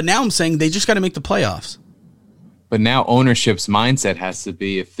gone. But now I'm saying they just got to make the playoffs. But now ownership's mindset has to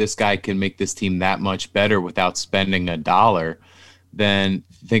be, if this guy can make this team that much better without spending a dollar, then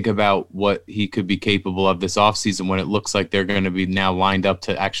think about what he could be capable of this offseason when it looks like they're going to be now lined up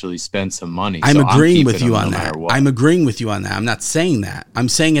to actually spend some money. I'm agreeing with you on that. I'm agreeing with you on that. I'm not saying that. I'm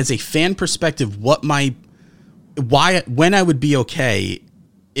saying as a fan perspective, when I would be okay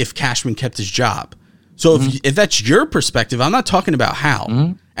if Cashman kept his job. So if that's your perspective, I'm not talking about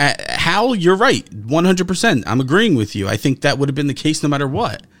Hal. Hal, you're right, 100%. I'm agreeing with you. I think that would have been the case no matter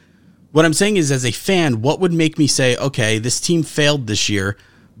what. What I'm saying is, as a fan, what would make me say, okay, this team failed this year,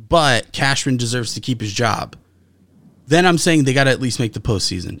 but Cashman deserves to keep his job? Then I'm saying they got to at least make the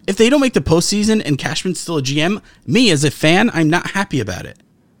postseason. If they don't make the postseason and Cashman's still a GM, me as a fan, I'm not happy about it.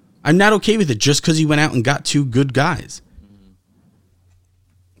 I'm not okay with it just because he went out and got 2 good guys.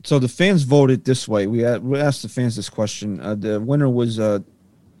 So the fans voted this way. We asked the fans this question. The winner was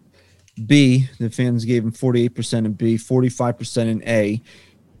B. The fans gave him 48% in B, 45% in A,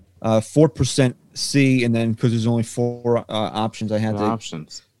 4% C, and then because there's only 4 options, I had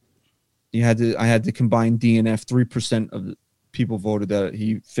to combine D and F. 3% of the people voted that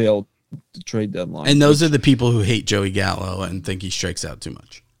he failed the trade deadline. And those are the people who hate Joey Gallo and think he strikes out too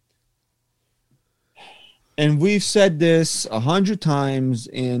much. And we've said this 100 times,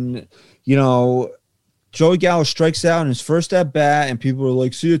 and Joey Gallo strikes out in his first at bat, and people are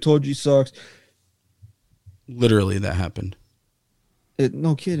like, "See, I told you he sucks." Literally, that happened.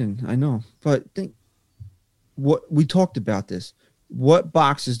 No kidding, I know. But think what we talked about this. What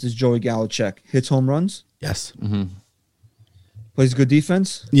boxes does Joey Gallo check? Hits home runs? Yes. Mm-hmm. Plays good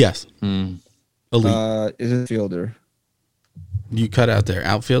defense? Yes. Mm. Elite. Is a fielder? You cut out there.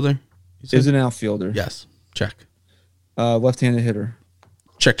 Outfielder? Is an outfielder? Yes. Check. Left-handed hitter?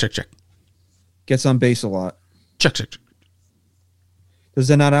 Check. Gets on base a lot? Check. Does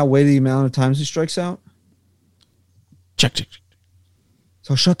that not outweigh the amount of times he strikes out? Check.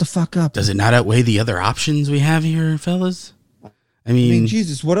 So shut the fuck up. Does it not outweigh the other options we have here, fellas? I mean,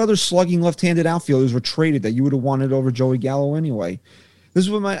 Jesus, what other slugging left-handed outfielders were traded that you would have wanted over Joey Gallo anyway? This is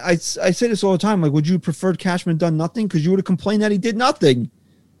what I say this all the time. Like, would you have preferred Cashman done nothing? Because you would have complained that he did nothing.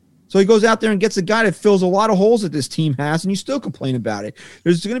 So he goes out there and gets a guy that fills a lot of holes that this team has, and you still complain about it.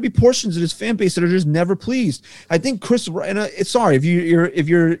 There's going to be portions of this fan base that are just never pleased. I think Chris, and sorry if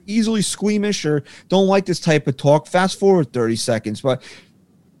you're easily squeamish or don't like this type of talk, fast forward 30 seconds. But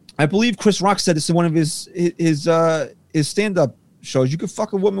I believe Chris Rock said this in one of his stand-up shows. You could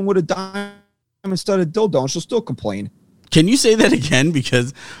fuck a woman with a diamond-studded dildo, and she'll still complain. Can you say that again?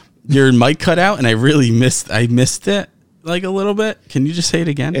 Because your mic cut out, and I missed it. Like a little bit. Can you just say it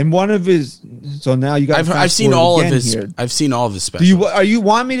again? And one of his. So now you got. I've seen all of his. Here. I've seen all of his specials. Are you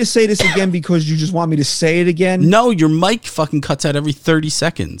want me to say this again because you just want me to say it again? No, your mic fucking cuts out every 30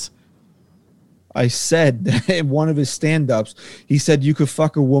 seconds. I said that in one of his stand-ups, he said you could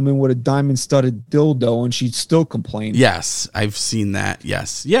fuck a woman with a diamond-studded dildo and she'd still complain. Yes, I've seen that.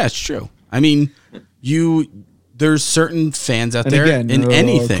 Yes, yeah, it's true. I mean, there's certain fans out there in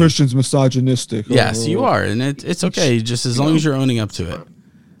anything. Christian's misogynistic. Yes, you are, and it's okay, just as long as you're owning up to it.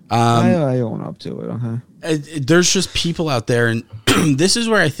 I own up to it. There's just people out there, and this is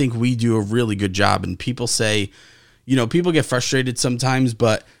where I think we do a really good job. And people say, people get frustrated sometimes,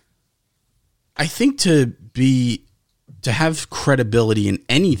 but I think to have credibility in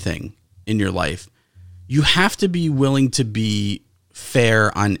anything in your life, you have to be willing to be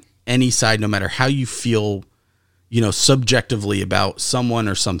fair on any side, no matter how you feel, subjectively about someone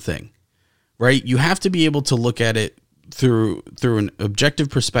or something, right? You have to be able to look at it through an objective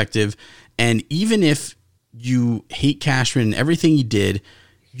perspective. And even if you hate Cashman and everything he did,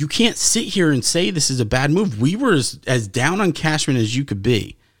 you can't sit here and say this is a bad move. We were as down on Cashman as you could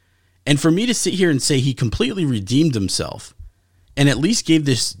be. And for me to sit here and say he completely redeemed himself and at least gave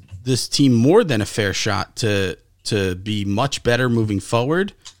this team more than a fair shot to be much better moving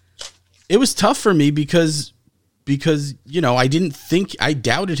forward, it was tough for me because I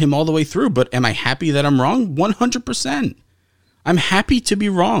doubted him all the way through. But am I happy that I'm wrong? 100%. I'm happy to be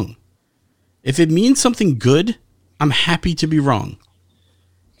wrong. If it means something good, I'm happy to be wrong.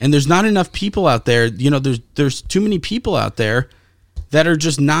 And there's not enough people out there. There's too many people out there that are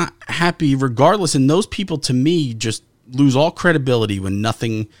just not happy regardless. And those people, to me, just lose all credibility when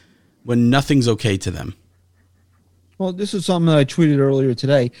nothing's okay to them. Well, this is something that I tweeted earlier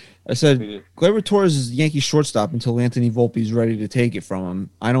today. I said, Gleyber Torres is the Yankee shortstop until Anthony Volpe is ready to take it from him.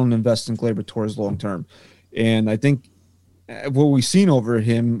 I don't invest in Gleyber Torres long term. And I think what we've seen over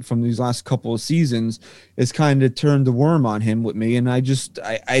him from these last couple of seasons is kind of turned the worm on him with me. And I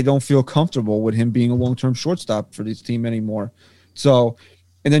don't feel comfortable with him being a long-term shortstop for this team anymore. So,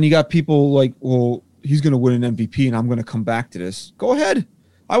 and then you got people like, well, he's going to win an MVP and I'm going to come back to this. Go ahead.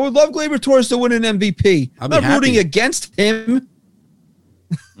 I would love Gleyber Torres to win an MVP. I'm not rooting against him.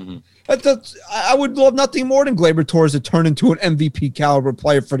 Mm-hmm. I would love nothing more than Gleyber Torres to turn into an MVP caliber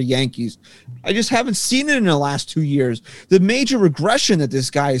player for the Yankees. I just haven't seen it in the last 2 years. The major regression that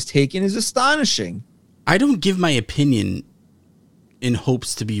this guy has taken is astonishing. I don't give my opinion in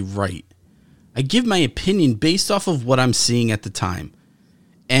hopes to be right. I give my opinion based off of what I'm seeing at the time.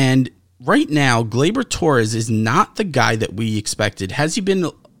 And right now, Gleyber Torres is not the guy that we expected. Has he been,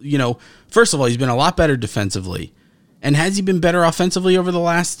 first of all, he's been a lot better defensively. And has he been better offensively over the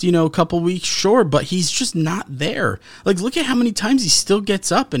last, couple weeks? Sure, but he's just not there. Like, look at how many times he still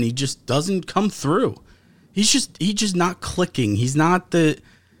gets up and he just doesn't come through. He's just not clicking. He's not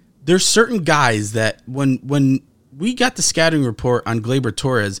there's certain guys that when we got the scouting report on Gleyber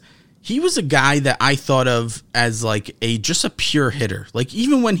Torres, he was a guy that I thought of as like just a pure hitter. Like,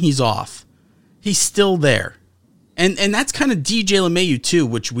 even when he's off, he's still there. And that's kind of DJ LeMahieu too,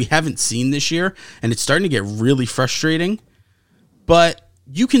 which we haven't seen this year, and it's starting to get really frustrating. But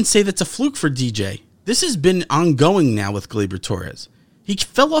you can say that's a fluke for DJ. This has been ongoing now with Gleyber Torres. He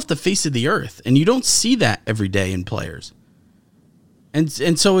fell off the face of the earth, and you don't see that every day in players. And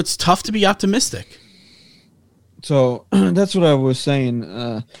so it's tough to be optimistic. So that's what I was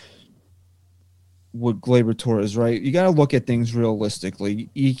saying with Gleyber Torres, right? You got to look at things realistically.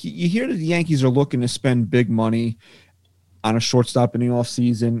 You hear that the Yankees are looking to spend big money on a shortstop in the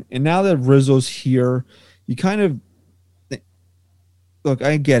offseason, and now that Rizzo's here, you kind of look,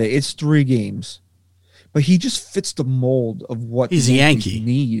 I get it. It's 3 games, but he just fits the mold of what he's the a Yankees Yankee.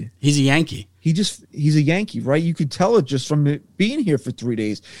 Need. He's a Yankee. He's a Yankee, right? You could tell it just from it being here for 3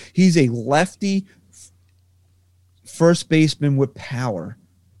 days. He's a lefty first baseman with power.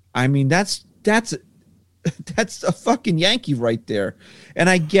 I mean, that's a fucking Yankee right there. And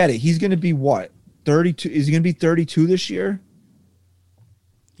I get it. He's going to be what? 32? Is he going to be 32 this year?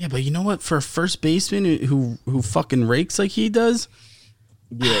 Yeah, but you know what? For a first baseman who fucking rakes like he does,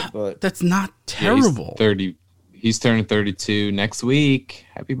 Yeah, but that's not Yeah, he's terrible. 30. He's turning 32 next week.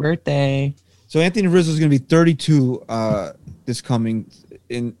 Happy birthday. so Anthony Rizzo is going to be 32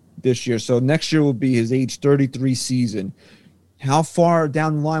 this year. So next year will be his age 33 season. How far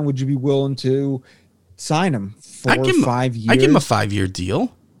down the line would you be willing to sign him? 4 or 5 years? I give him a 5-year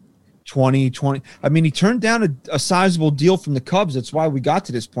deal. 2020. I mean, he turned down a sizable deal from the Cubs. That's why we got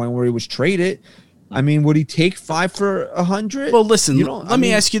to this point where he was traded. I mean, would he take 5 for 100? Well, listen, You know, let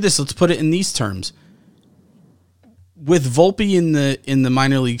me ask you this. Let's put it in these terms. With Volpe in the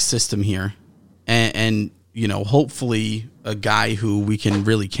minor league system here, and you know, hopefully a guy who we can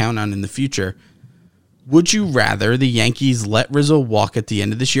really count on in the future, would you rather the Yankees let Rizzo walk at the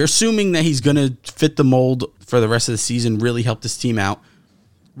end of this year, assuming that he's going to fit the mold for the rest of the season, really help this team out?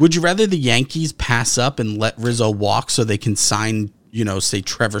 Would you rather the Yankees pass up and let Rizzo walk so they can sign, you know, say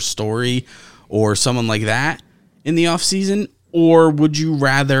Trevor Story or someone like that in the offseason? Or would you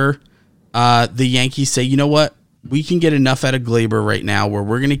rather the Yankees say, you know what, we can get enough out of Glaber right now where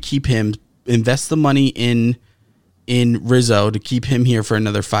we're going to keep him, invest the money in Rizzo to keep him here for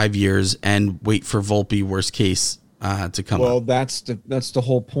another 5 years and wait for Volpe, worst case, to come Well, up? that's the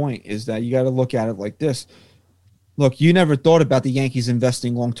whole point, is that you got to look at it like this. Look, you never thought about the Yankees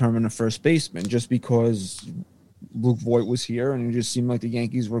investing long-term in a first baseman just because Luke Voit was here, and it just seemed like the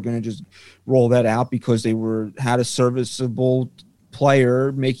Yankees were going to just roll that out because they had a serviceable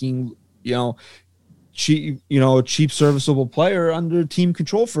player making, a cheap serviceable player under team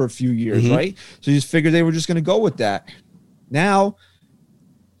control for a few years, right? So you just figured they were just going to go with that. Now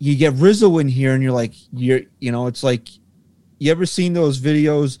you get Rizzo in here, and you're like, it's like, you ever seen those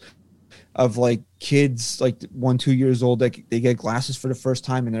videos of like kids like 1-2 years old that they get glasses for the first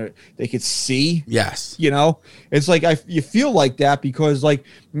time and they could see? Yes. It's like you feel like that because like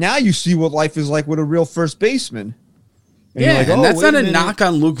now you see what life is like with a real first baseman. And Yeah, you're like, and oh, that's wait not a minute. knock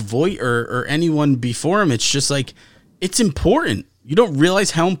on Luke Voit or anyone before him. It's just like, it's important. You don't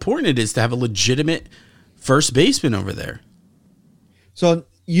realize how important it is to have a legitimate first baseman over there. So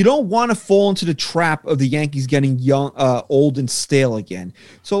you don't want to fall into the trap of the Yankees getting old and stale again.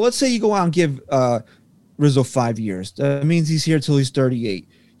 So let's say you go out and give Rizzo 5 years. That means he's here till he's 38.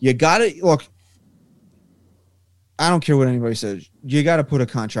 You got to look. I don't care what anybody says. You got to put a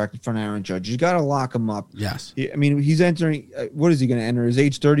contract in front of Aaron Judge. You got to lock him up. Yes. I mean, he's entering. What is he going to enter? His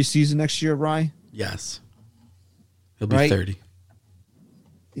age 30 season next year, Rye? Yes. He'll be Right? 30.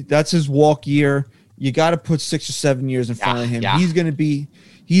 That's his walk year. You got to put 6 or 7 years in front of him. Yeah. He's going to be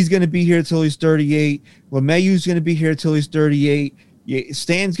here till he's 38. LeMahieu's going to be here till he's 38.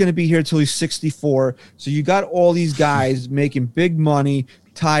 Stan's going to be here till he's 64. So you got all these guys making big money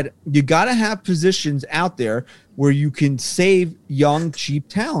tied. You got to have positions out there where you can save young, cheap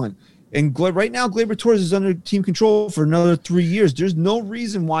talent. And right now, Gleyber Torres is under team control for another 3 years. There's no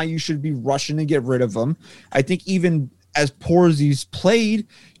reason why you should be rushing to get rid of him. I think even as poor as he's played,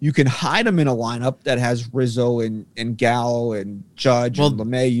 you can hide him in a lineup that has Rizzo and Gallo and Judge and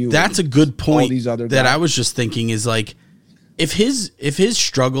LeMahieu. That's a and good all point these other that guys. I was just thinking is like, if his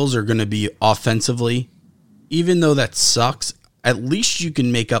struggles are going to be offensively, even though that sucks, at least you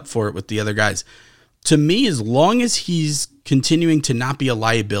can make up for it with the other guys. To me, as long as he's continuing to not be a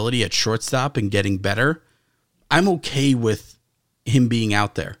liability at shortstop and getting better, I'm okay with him being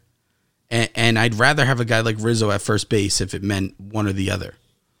out there. And I'd rather have a guy like Rizzo at first base if it meant one or the other.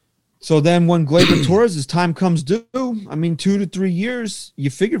 So then when Gleyber Torres' time comes due, 2 to 3 years, you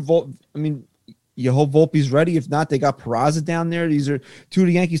figure you hope Volpe's ready. If not, they got Peraza down there. These are 2 of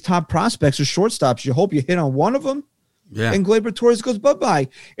the Yankees' top prospects or shortstops. You hope you hit on one of them. Yeah. And Gleyber Torres goes bye-bye.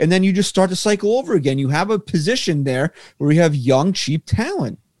 And then you just start to cycle over again. You have a position there where you have young, cheap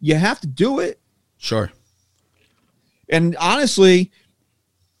talent. You have to do it. Sure. And honestly,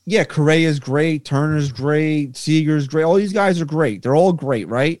 yeah, Correa's great. Turner's great. Seager's great. All these guys are great. They're all great,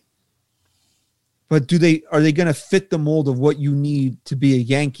 right? But are they going to fit the mold of what you need to be a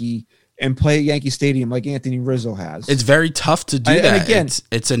Yankee and play at Yankee Stadium like Anthony Rizzo has? It's very tough to do And that. again,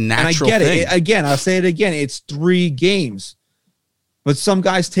 it's a and I natural get thing. it. Again, I'll say it again. It's 3 games. But some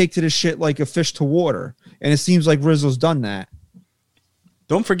guys take to the shit like a fish to water. And it seems like Rizzo's done that.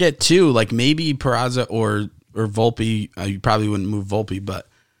 Don't forget, too, like maybe Peraza or Volpe, you probably wouldn't move Volpe, but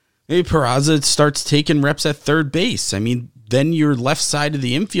maybe Peraza starts taking reps at third base. I mean, then your left side of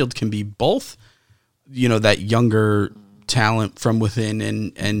the infield can be both, that younger talent from within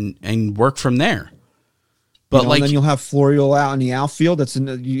and work from there. But And then you'll have Florio out in the outfield.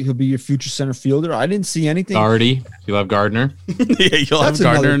 He'll be your future center fielder. I didn't see anything. Already, you'll have Gardner. yeah, you'll have That's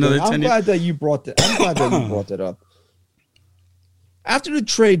Gardner another another thing. 10 I'm years. glad that you brought that. I'm glad that you brought that up. after the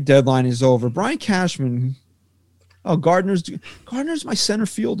trade deadline is over, Brian Cashman. Oh, Gardner's my center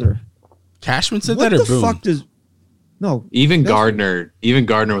fielder. Cashman said What that, or the Boone? fuck does? No, Even that's-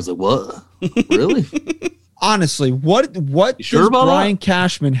 Gardner was like, "What? Really?" honestly, what You sure does about Brian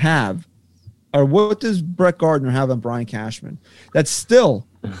Cashman have, or what does Brett Gardner have on Brian Cashman? That's still,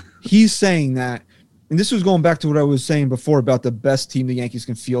 he's saying that, and this was going back to what I was saying before about the best team the Yankees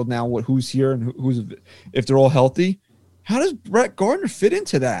can field now. Who's here and who's if they're all healthy. How does Brett Gardner fit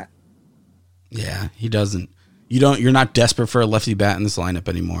into that? Yeah, he doesn't. You're not desperate for a lefty bat in this lineup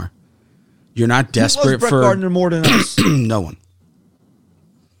anymore. You're not desperate Who loves Brett for Gardner more than us? no one.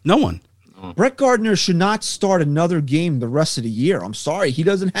 No one. Brett Gardner should not start another game the rest of the year. I'm sorry, he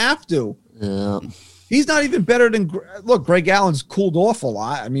doesn't have to. Yeah. He's not even better than look. Greg Allen's cooled off a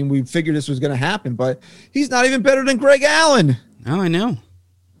lot. I mean, we figured this was going to happen, but he's not even better than Greg Allen. Oh, I know.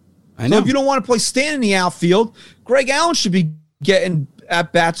 I So know. if you don't want to play Stan in the outfield, Greg Allen should be getting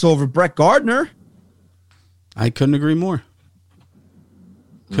at bats over Brett Gardner. I couldn't agree more.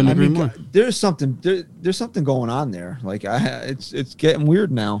 Couldn't agree more. There's something going on there. Like it's getting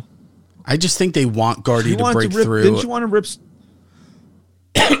weird now. I just think they want Gardy to wanted break rip, through. Didn't you want to rip?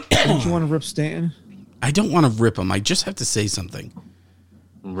 Didn't you want to rip Stanton? I don't want to rip him. I just have to say something.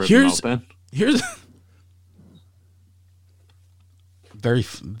 Rip Here's- him open. Here's very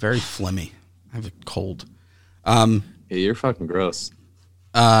phlegmy. I have a cold. Yeah, you're fucking gross.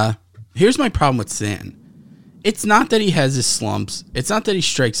 Here's my problem with Stanton. It's not that he has his slumps. It's not that he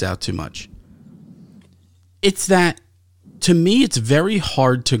strikes out too much. It's that, to me, it's very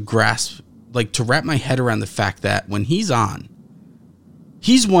hard to grasp, like to wrap my head around the fact that when he's on,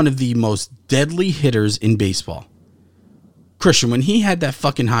 he's one of the most deadly hitters in baseball. Christian, when he had that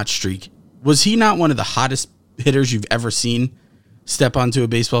fucking hot streak, was he not one of the hottest hitters you've ever seen step onto a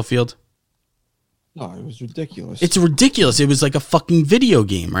baseball field? No, it was ridiculous. It's ridiculous. It was like a fucking video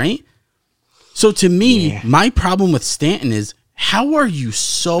game, right? So to me, my problem with Stanton is, how are you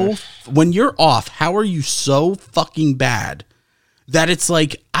so, when you're off, how are you so fucking bad that it's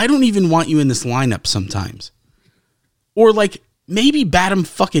like, I don't even want you in this lineup sometimes. Or like, maybe bat him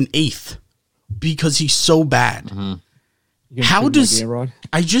fucking eighth because he's so bad. How does,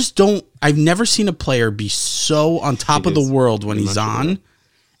 I just don't, I've never seen a player be so on top of the world when he's on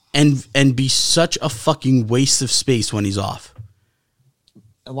and be such a fucking waste of space when he's off.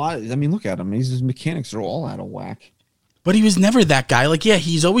 a lot. I mean, look at him. His mechanics are all out of whack. But he was never that guy. Like, yeah,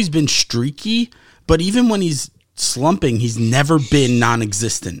 he's always been streaky, but even when he's slumping, he's never been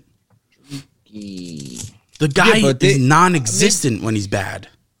non-existent. The guy is non-existent when he's bad.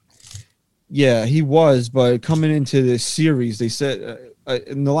 Yeah, he was, but coming into this series, they said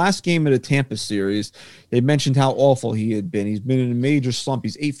in the last game of the Tampa series, they mentioned how awful he had been. He's been in a major slump.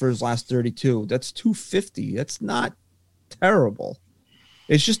 He's 8 for his last 32. That's 250. That's not terrible.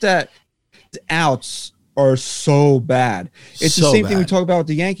 It's just that the outs are so bad. It's the same thing we talk about with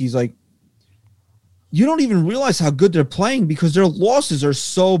the Yankees. Like, you don't even realize how good they're playing because their losses are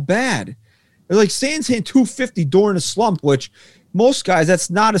so bad. They're like Stan's hitting 250 during a slump, which most guys, that's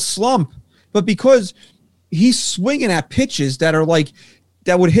not a slump. But because he's swinging at pitches that are like,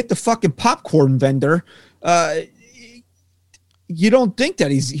 that would hit the fucking popcorn vendor, you don't think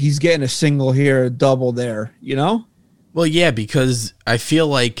that he's getting a single here, a double there, you know? Well, yeah, because I feel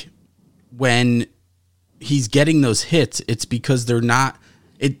like when he's getting those hits, it's because they're not.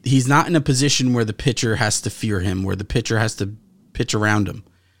 He's not in a position where the pitcher has to fear him, where the pitcher has to pitch around him,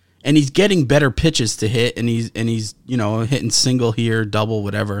 and he's getting better pitches to hit, and he's hitting single here, double,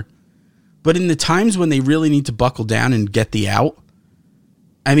 whatever. But in the times when they really need to buckle down and get the out,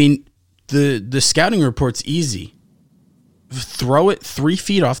 I mean, the scouting report's easy. Throw it 3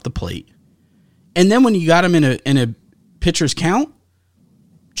 feet off the plate, and then when you got him in a pitcher's count,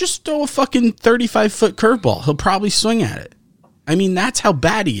 just throw a fucking 35-foot curveball. He'll probably swing at it. I mean, that's how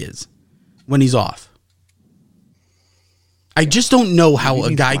bad he is when he's off. I just don't know how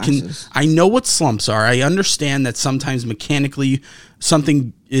a guy can. I know what slumps are. I understand that sometimes mechanically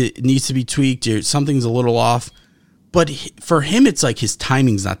something needs to be tweaked or something's a little off. But for him, it's like his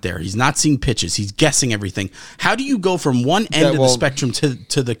timing's not there. He's not seeing pitches. He's guessing everything. How do you go from one end of the spectrum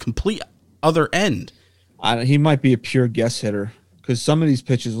to the complete other end? He might be a pure guess hitter because some of these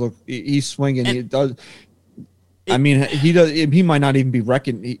pitches look. He's swinging. He does. He might not even be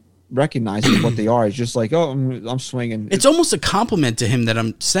recognizing what they are. It's just like, oh, I'm swinging. It's almost a compliment to him that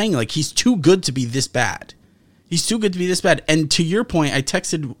I'm saying, like, he's too good to be this bad. He's too good to be this bad. And to your point, I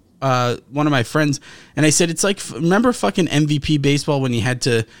texted one of my friends and I said, it's like, remember fucking MVP baseball when you had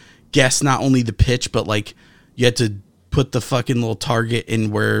to guess not only the pitch, but like you had to put the fucking little target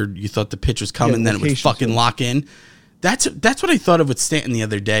in where you thought the pitch was coming, then it would fucking lock in. That's what I thought of with Stanton the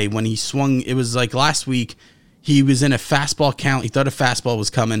other day when he swung. It was like last week. He was in a fastball count. He thought a fastball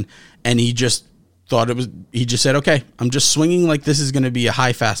was coming, and he just thought it was. He just said, "Okay, I'm just swinging like this is going to be a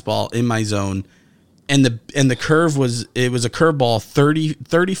high fastball in my zone." And the curve was a curveball,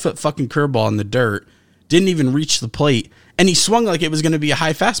 30 foot fucking curveball in the dirt. Didn't even reach the plate, and he swung like it was going to be a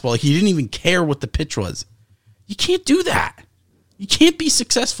high fastball. Like he didn't even care what the pitch was. You can't do that. You can't be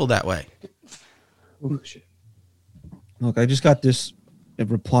successful that way. Look, I just got this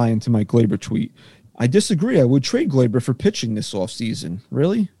replying to my Glaber tweet. I disagree. I would trade Glaber for pitching this offseason.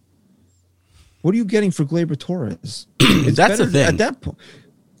 Really? What are you getting for Glaber Torres? That's the thing.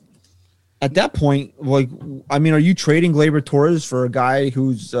 At that point, like, I mean, are you trading Glaber Torres for a guy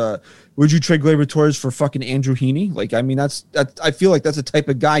who's? Would you trade Glaber Torres for fucking Andrew Heaney? Like, I mean, that's I feel like that's the type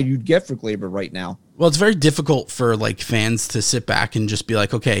of guy you'd get for Glaber right now. Well, it's very difficult for like fans to sit back and just be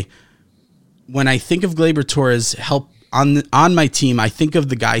like, okay, when I think of Glaber Torres help on my team, I think of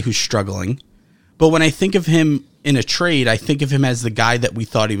the guy who's struggling. But when I think of him in a trade, I think of him as the guy that we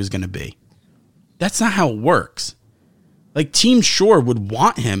thought he was going to be. That's not how it works. Like teams sure would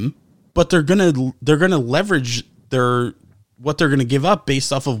want him, but they're gonna leverage what they're gonna give up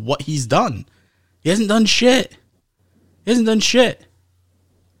based off of what he's done. He hasn't done shit.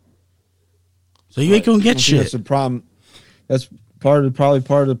 So you ain't gonna get shit. That's the problem. That's probably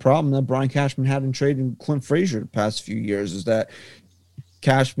part of the problem that Brian Cashman had in trading Clint Frazier the past few years is that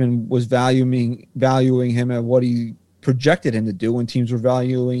Cashman was valuing him at what he projected him to do, and teams were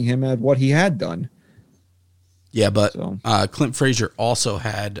valuing him at what he had done. Yeah, but Clint Frazier also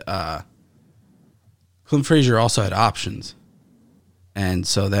had options, and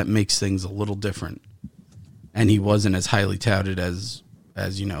so that makes things a little different. And he wasn't as highly touted as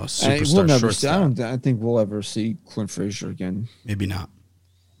you know, a superstar shortstop. I think we'll ever see Clint Frazier again. Maybe not.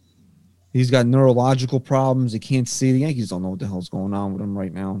 He's got neurological problems. He can't see. The Yankees don't know what the hell's going on with him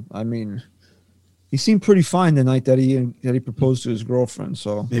right now. I mean, he seemed pretty fine the night that he proposed to his girlfriend.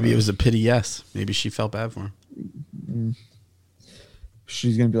 So maybe it was a pity yes. Maybe she felt bad for him.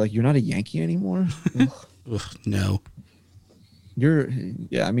 She's gonna be like, "You're not a Yankee anymore." Ugh, no.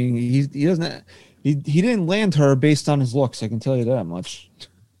 Yeah. I mean, he doesn't. He didn't land her based on his looks. I can tell you that much.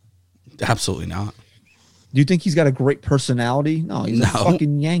 Absolutely not. Do you think he's got a great personality? No, he's a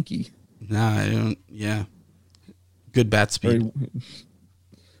fucking Yankee. No, I don't. Yeah. Good bat speed.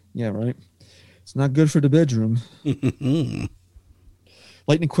 Yeah, right. It's not good for the bedroom.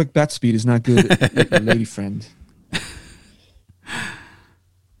 Lightning quick bat speed is not good, lady friend.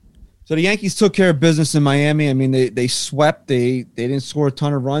 So the Yankees took care of business in Miami. I mean, they swept. They didn't score a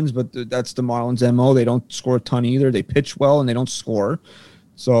ton of runs, but that's the Marlins' MO. They don't score a ton either. They pitch well and they don't score.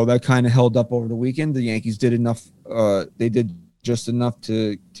 So that kind of held up over the weekend. The Yankees did enough. They did just enough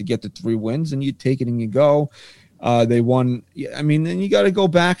to get the 3 wins, and you take it and you go. They won. I mean, then you got to go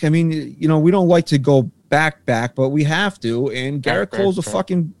back. I mean, you know, we don't like to go back, but we have to. And Garrett Cole's a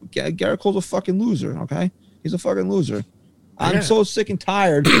fucking loser. Okay, he's a fucking loser. I'm so sick and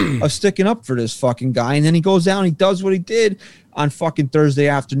tired of sticking up for this fucking guy. And then he goes down, he does what he did on fucking Thursday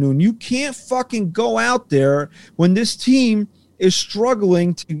afternoon. You can't fucking go out there when this team is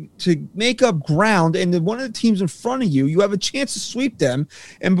struggling to make up ground, and one of the teams in front of you have a chance to sweep them.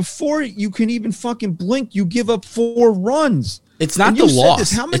 And before you can even fucking blink, you give up 4 runs. It's not the loss.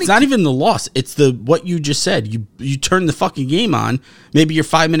 It's not even the loss. It's what you just said. You turn the fucking game on. Maybe you're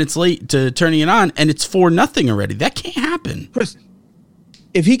 5 minutes late to turning it on, and it's 4-0 already. That can't happen. Chris,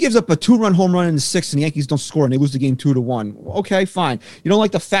 if he gives up a 2-run home run in the 6th and the Yankees don't score and they lose the game 2-1, okay, fine. You don't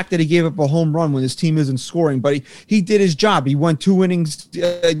like the fact that he gave up a home run when his team isn't scoring, but he did his job. He went 2 innings,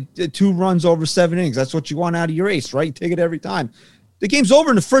 2 runs over 7 innings. That's what you want out of your ace, right? You take it every time. The game's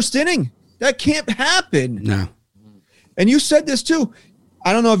over in the 1st inning. That can't happen. No. And you said this too.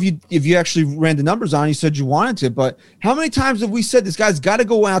 I don't know if you actually ran the numbers on. You said you wanted to, but how many times have we said this guy's got to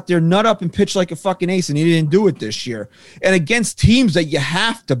go out there, nut up, and pitch like a fucking ace, and he didn't do it this year, and against teams that you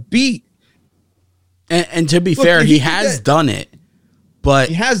have to beat. And to be fair, he has done it, but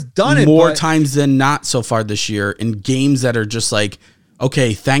he has done it more times than not so far this year in games that are just like,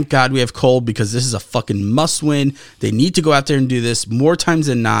 okay, thank God we have Cole because this is a fucking must win. They need to go out there and do this. More times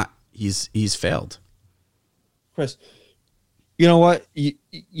than not, he's failed. Chris, you know what?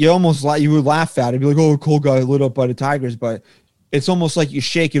 You almost you would laugh at it, be like, "Oh, Cole got lit up by the Tigers," but it's almost like you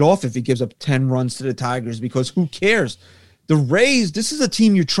shake it off if he gives up 10 runs to the Tigers because who cares? The Rays, this is a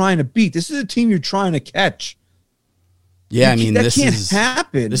team you're trying to beat. This is a team you're trying to catch. Yeah, I mean, that can't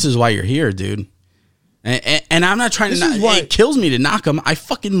happen. This is why you're here, dude. And I'm not trying to knock. It kills me to knock him. I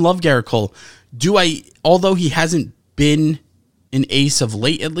fucking love Garrett Cole. Although he hasn't been an ace of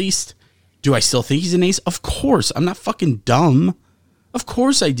late, at least, Do I still think he's an ace? Of course. I'm not fucking dumb. Of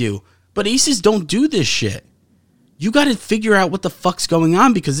course I do. But aces don't do this shit. You got to figure out what the fuck's going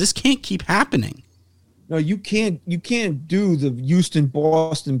on because this can't keep happening. No, you can't do the Houston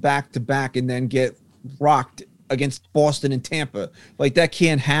Boston back to back and then get rocked against Boston and Tampa. Like that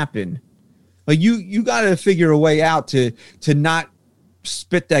can't happen. Like you got to figure a way out to not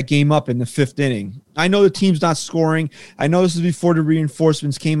spit that game up in the fifth inning. I know the team's not scoring. I know this is before the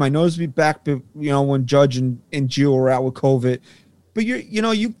reinforcements came. I know this will be back, when Judge and Gio were out with COVID. But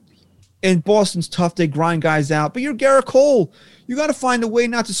you and Boston's tough. They grind guys out. But you're Garrett Cole. You got to find a way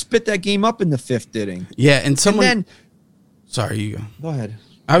not to spit that game up in the fifth inning. Yeah, and someone. And then, sorry, you go. Go ahead.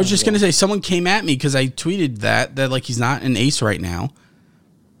 I was just gonna say someone came at me because I tweeted that like he's not an ace right now.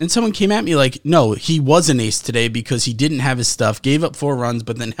 And someone came at me like, no, he was an ace today because he didn't have his stuff, gave up 4 runs,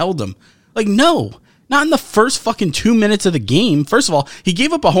 but then held them. Like, no, not in the first fucking 2 minutes of the game. First of all, he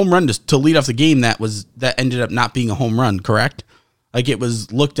gave up a home run to lead off the game that ended up not being a home run, correct? Like it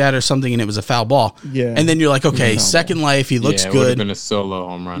was looked at or something and it was a foul ball. Yeah. And then you're like, okay, second life, he looks it would have good. been a solo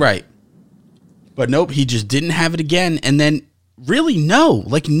home run. Right. But nope, he just didn't have it again. And then really, no,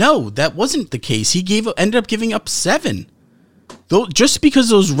 that wasn't the case. He ended up giving up 7. Though, just because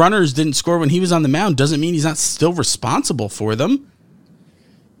those runners didn't score when he was on the mound doesn't mean he's not still responsible for them.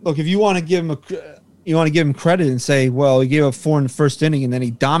 Look, if you want to give him credit and say, well, he gave up 4 in the first inning and then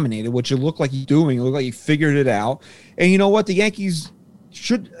he dominated, which it looked like he's doing. It looked like he figured it out. And you know what? The Yankees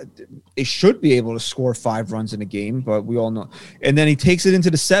should be able to score 5 runs in a game, but we all know. And then he takes it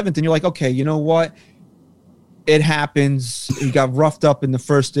into the 7th, and you're like, okay, you know what? It happens. He got roughed up in the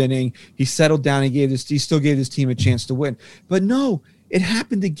first inning. He settled down. He still gave his team a chance to win. But no, it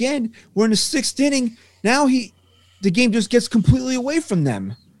happened again. We're in the 6th inning. Now the game just gets completely away from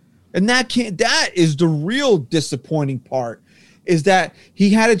them. And that is the real disappointing part, is that he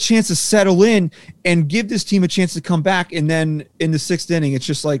had a chance to settle in and give this team a chance to come back. And then in the 6th inning, it's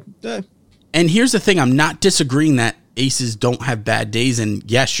just like, And here's the thing. I'm not disagreeing that aces don't have bad days. And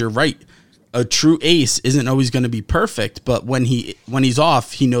yes, you're right. A true ace isn't always going to be perfect, but when he's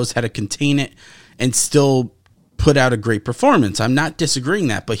off, he knows how to contain it and still put out a great performance. I'm not disagreeing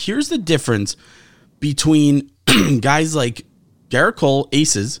that, but here's the difference between guys like Garrett Cole,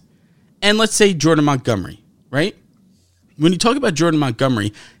 aces, and let's say Jordan Montgomery, right? When you talk about Jordan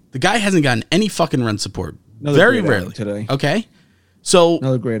Montgomery, the guy hasn't gotten any fucking run support. Very rarely today. Okay. So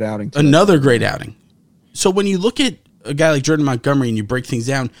another great outing today. Another great outing. So when you look at a guy like Jordan Montgomery and you break things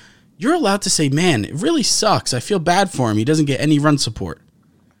down, you're allowed to say, man, it really sucks. I feel bad for him. He doesn't get any run support,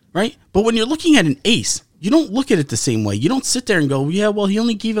 right? But when you're looking at an ace, you don't look at it the same way. You don't sit there and go, yeah, well, he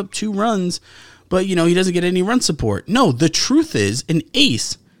only gave up 2 runs, but, he doesn't get any run support. No, the truth is an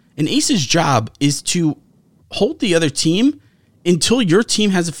ace's job is to hold the other team until your team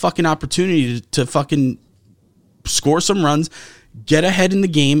has a fucking opportunity to fucking score some runs, get ahead in the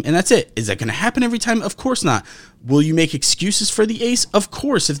game, and that's it. Is that going to happen every time? Of course not. Will you make excuses for the ace? Of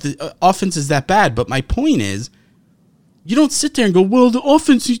course, if the offense is that bad. But my point is, you don't sit there and go, well, the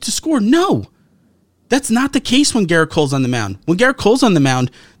offense needs to score. No, that's not the case when Garrett Cole's on the mound. When Garrett Cole's on the mound,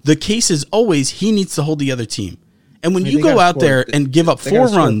 the case is always he needs to hold the other team. And when you go out there and give up 4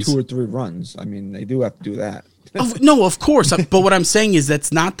 runs, 2 or 3 runs, I mean, they do have to do that. No, of course. But what I'm saying is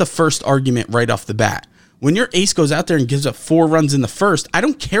that's not the first argument right off the bat. When your ace goes out there and gives up 4 runs in the first, I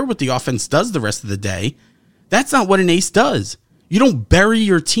don't care what the offense does the rest of the day. That's not what an ace does. You don't bury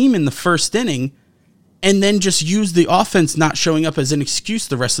your team in the first inning and then just use the offense not showing up as an excuse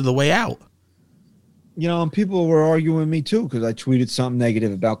the rest of the way out. And people were arguing with me too because I tweeted something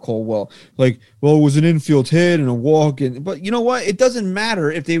negative about Cole. It was an infield hit and a walk. But you know what? It doesn't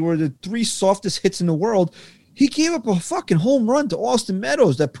matter if they were the 3 softest hits in the world. He gave up a fucking home run to Austin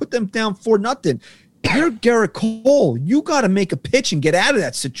Meadows that put them down 4-0. You're Garrett Cole. You got to make a pitch and get out of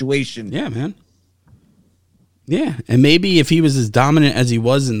that situation. Yeah, man. Yeah, and maybe if he was as dominant as he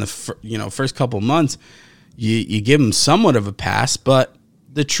was in the first couple months, you give him somewhat of a pass. But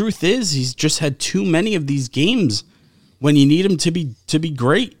the truth is, he's just had too many of these games when you need him to be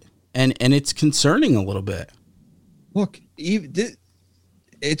great, and it's concerning a little bit. Look,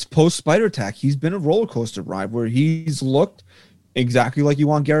 it's post Spider Attack. He's been a roller coaster ride where he's looked exactly like you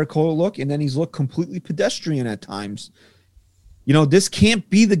want Garrett Cole to look, and then he's looked completely pedestrian at times. This can't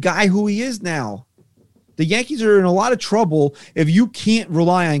be the guy who he is now. The Yankees are in a lot of trouble if you can't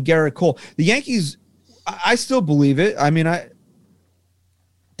rely on Garrett Cole. The Yankees, I still believe it. I mean,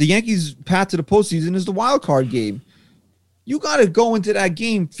 the Yankees' path to the postseason is the wild card game. You got to go into that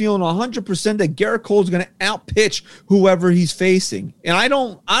game feeling 100% that Garrett Cole is going to outpitch whoever he's facing. And I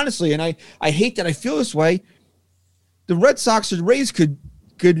don't, honestly, and I hate that I feel this way, the Red Sox or the Rays could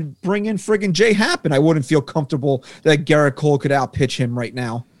could bring in friggin' Jay Happ, and I wouldn't feel comfortable that Garrett Cole could outpitch him right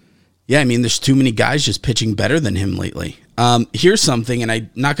now. Yeah, I mean, there's too many guys just pitching better than him lately. Here's something, and I'm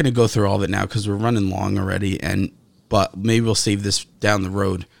not going to go through all of it now because we're running long already, but maybe we'll save this down the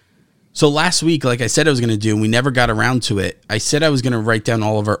road. So last week, like I said I was going to do, and we never got around to it, I said I was going to write down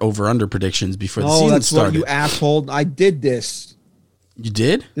all of our over-under predictions before the season that's started. What you asshole. I did this. You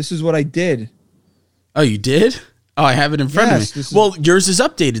did? This is what I did. Oh, you did? Oh, I have it in front of me. Well, yours is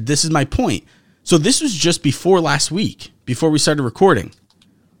updated. This is my point. So this was just before last week, before we started recording.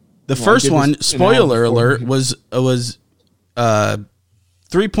 The first one, spoiler alert, was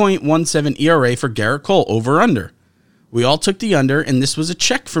 3.17 ERA for Garrett Cole, over-under. We all took the under, and this was a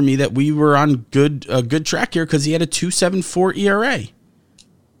check for me that we were on a good track here because he had a 2.74 ERA.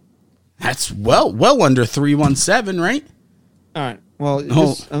 That's well under 3.17, right? All right. Well,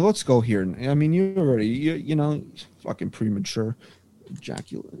 let's go here. I mean, you know, fucking premature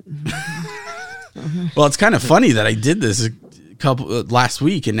ejaculate. Well, it's kind of funny that I did this a couple last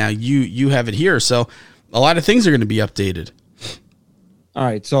week, and now you have it here. So a lot of things are going to be updated. All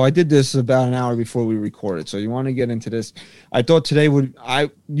right, so I did this about an hour before we recorded. So you want to get into this? I thought today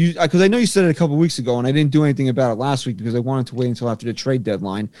because I know you said it a couple weeks ago, and I didn't do anything about it last week because I wanted to wait until after the trade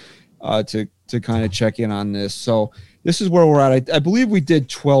deadline to kind of check in on this. So this is where we're at. I believe we did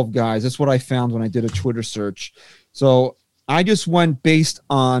 12 guys. That's what I found when I did a Twitter search. So I just went based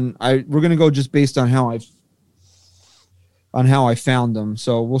on we're going to go just based on how I found them.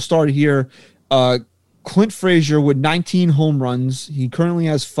 So we'll start here. Clint Frazier with 19 home runs. He currently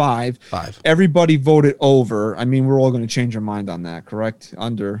has 5. Everybody voted over. I mean, we're all going to change our mind on that, correct?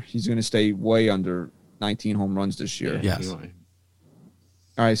 Under. He's going to stay way under 19 home runs this year. Yes. All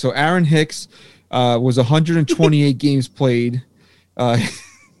right, so Aaron Hicks was 128 games played. I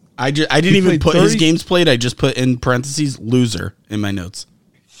didn't even put his games played. I just put in parentheses loser in my notes.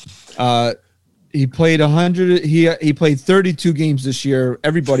 He played 100. He played 32 games this year.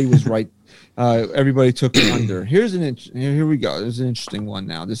 Everybody was right. Everybody took it under. Here we go. There's an interesting one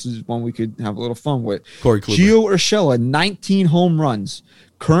now. This is one we could have a little fun with. Corey Kluber. Gio Urshela, 19 home runs.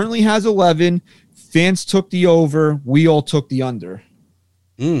 Currently has 11. Fans took the over. We all took the under.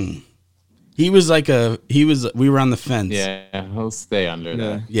 We were on the fence. Yeah, he'll stay under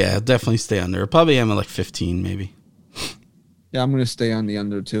that. Yeah, definitely stay under. Probably am at like 15 maybe. Yeah, I'm going to stay on the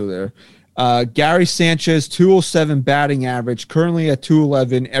under too there. Gary Sanchez, 207 batting average, currently at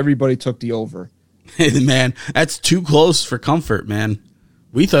 211. Everybody took the over. Hey, man, that's too close for comfort, man.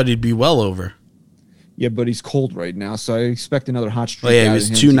 We thought he'd be well over. Yeah, but he's cold right now, so I expect another hot streak. Oh, yeah, he was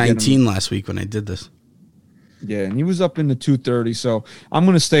 219 last week when I did this. Yeah, and he was up in the 230, so I'm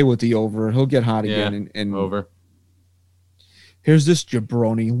going to stay with the over. He'll get hot again. And over. Here's this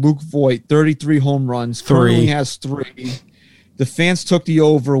jabroni. Luke Voigt, 33 home runs, currently has 3. The fans took the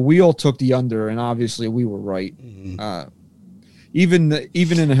over. We all took the under, and obviously we were right. Mm-hmm. Even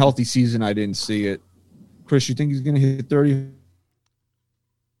in a healthy season, I didn't see it. Chris, you think he's going to hit 30?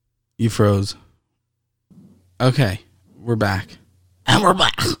 You froze. Okay, we're back. And we're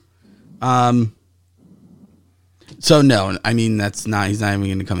back. So no, I mean he's not even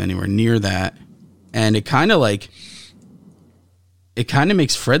going to come anywhere near that. And it kind of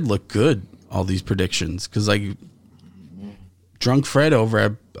makes Fred look good, all these predictions, because like Drunk Fred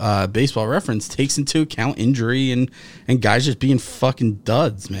over at Baseball Reference takes into account injury and guys just being fucking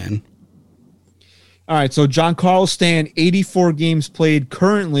duds, man. All right, so Giancarlo Stanton, 84 games played,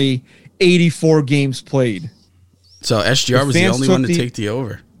 currently 84 games played. So SGR was the only one to take the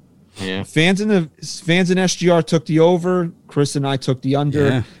over. Yeah. Fans in SGR took the over. Chris and I took the under.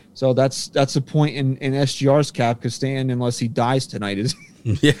 Yeah. So that's a point in SGR's cap because Stanton, unless he dies tonight, is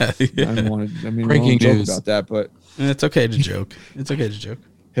yeah. I don't want to. I mean, breaking joke news about that, but it's okay to joke. It's okay to joke.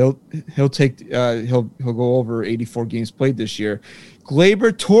 He'll go over 84 games played this year.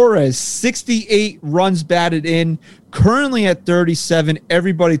 Gleyber Torres, 68 runs batted in, currently at 37.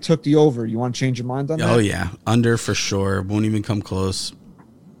 Everybody took the over. You want to change your mind on that? Oh yeah, under for sure. Won't even come close.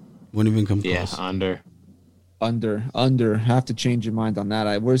 Yeah, under. Have to change your mind on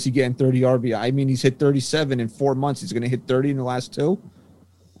that. Where's he getting 30 RBI? I mean, he's hit 37 in 4 months. He's going to hit 30 in the last 2.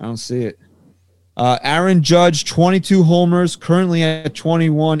 I don't see it. Aaron Judge, 22 homers, currently at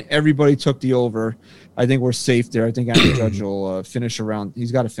 21. Everybody took the over. I think we're safe there. I think Aaron Judge will finish around.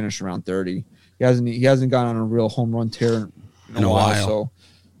 He's got to finish around 30. He hasn't gone on a real home run tear in a while. So,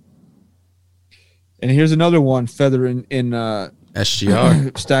 and here's another one. Feather in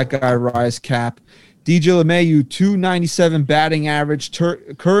SGR stat guy rise cap. DJ LeMahieu, 297 batting average,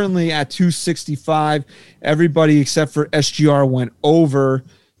 currently at 265. Everybody except for SGR went over.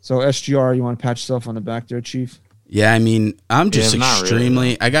 So SGR, you want to pat yourself on the back there, Chief? Yeah, I mean, I'm just not extremely.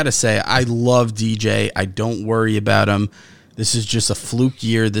 really, I gotta say, I love DJ. I don't worry about him. This is just a fluke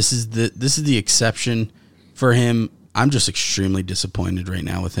year. This is the exception for him. I'm just extremely disappointed right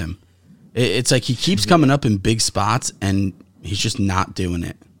now with him. It's like he keeps coming up in big spots, and he's just not doing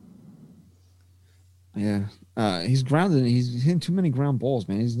it. Yeah. He's grounded. He's hitting too many ground balls,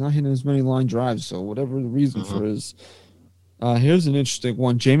 man. He's not hitting as many line drives. So whatever the reason for is, here's an interesting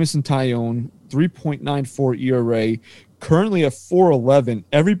one. Jameson Taillon, 3.94 ERA, currently at 4.11.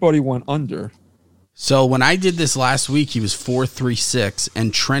 Everybody went under. So when I did this last week, he was 4.36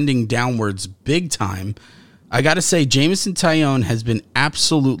 and trending downwards big time. I got to say, Jameson Taillon has been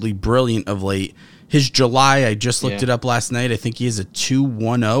absolutely brilliant of late. His July, I just looked it up last night. I think he has a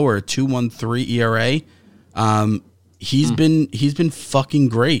 2.10 or a 2.13 ERA. He's been fucking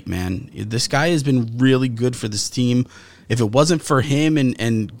great, man. This guy has been really good for this team. If it wasn't for him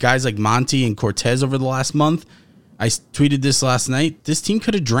and guys like Monty and Cortez over the last month, I tweeted this last night, this team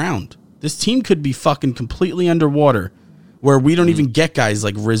could have drowned. This team could be fucking completely underwater, where we don't even get guys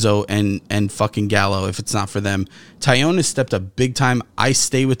like Rizzo and fucking Gallo if it's not for them. Taillon has stepped up big time. I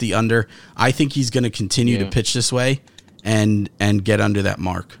stay with the under. I think he's going to continue to pitch this way and get under that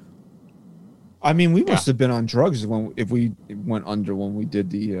mark. I mean, we must have been on drugs if we went under when we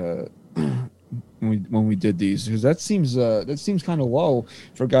did the when we did these, because that seems kind of low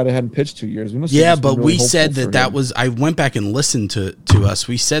for a guy that hadn't pitched 2 years. We must but really we said that was. I went back and listened to us.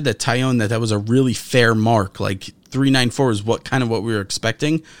 We said that Taillon that was a really fair mark, like 3.94 is what we were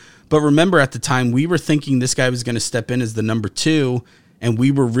expecting. But remember, at the time, we were thinking this guy was going to step in as the number 2, and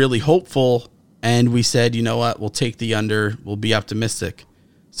we were really hopeful. And we said, you know what, we'll take the under. We'll be optimistic.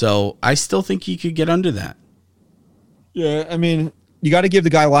 So I still think he could get under that. Yeah, I mean, you got to give the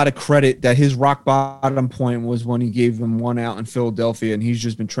guy a lot of credit that his rock bottom point was when he gave them one out in Philadelphia, and he's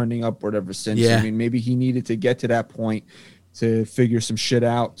just been trending upward ever since. Yeah. I mean, maybe he needed to get to that point to figure some shit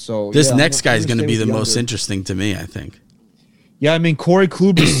out. So this next guy is going to be the most interesting to me, I think. Yeah, I mean, Corey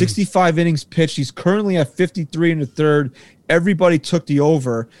Kluber, 65 innings pitched. He's currently at 53 in the third. Everybody took the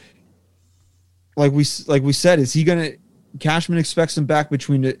over. Like we said, is he going to – Cashman expects him back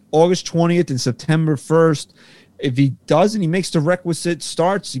between the August 20th and September 1st. If he doesn't, he makes the requisite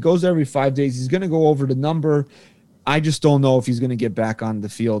starts. He goes every 5 days. He's going to go over the number. I just don't know if he's going to get back on the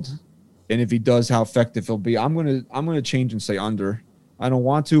field. And if he does, how effective he'll be. I'm gonna change and say under. I don't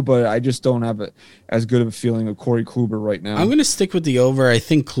want to, but I just don't have as good of a feeling of Corey Kluber right now. I'm going to stick with the over. I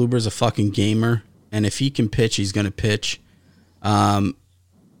think Kluber's a fucking gamer, and if he can pitch, he's going to pitch. I'm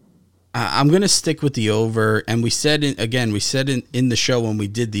going to stick with the over, and we said in the show when we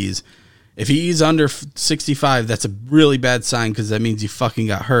did these, if he's under 65, that's a really bad sign because that means he fucking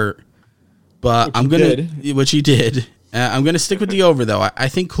got hurt. But which he did. I'm going to stick with the over, though. I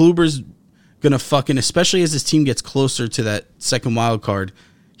think Kluber's going to fucking, especially as his team gets closer to that second wild card,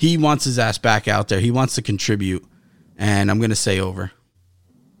 he wants his ass back out there. He wants to contribute, and I'm going to say over.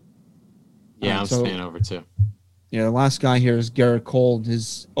 Yeah, I'm staying over, too. Yeah, the last guy here is Garrett Cole.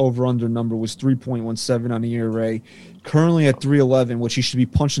 His over-under number was 3.17 on the ERA. Currently at 3.11, which he should be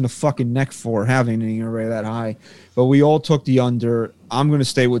punching the fucking neck for having an ERA that high. But we all took the under. I'm going to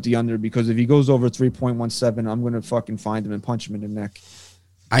stay with the under because if he goes over 3.17, I'm going to fucking find him and punch him in the neck.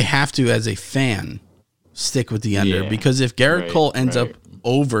 I have to, as a fan, stick with the under because if Garrett Cole ends up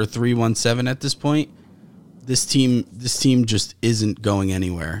over 3.17 at this point, this team just isn't going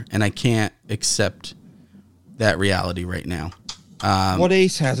anywhere, and I can't accept that reality right now. What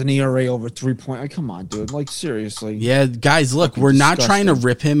ace has an ERA over 3 point? Come on, dude. Like, seriously. Yeah, guys, look, we're not trying to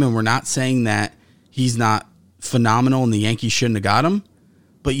rip him, and we're not saying that he's not phenomenal and the Yankees shouldn't have got him.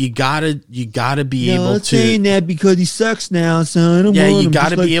 But you gotta be able to. Saying that because he sucks now, so I don't want him. You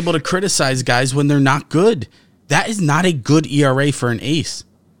gotta be able to criticize guys when they're not good. That is not a good ERA for an ace.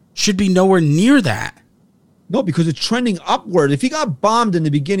 Should be nowhere near that. No, because it's trending upward. If he got bombed in the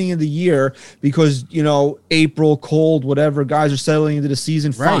beginning of the year because, April, cold, whatever, guys are settling into the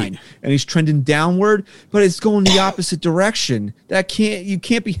season, fine. And he's trending downward, but it's going the opposite direction. You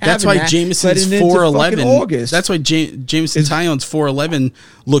can't be having That's why that Jameson's 4.11. That's why Jameson Taillon's 4.11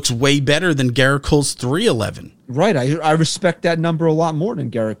 looks way better than Garrett Cole's 3.11. Right. I respect that number a lot more than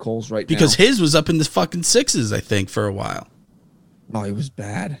Garrett Cole's right now. Because his was up in the fucking 6s, I think, for a while. Oh, he was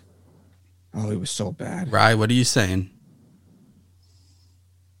bad. Oh, he was so bad. Rye, what are you saying?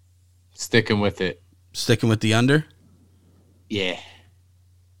 Sticking with it. Sticking with the under? Yeah.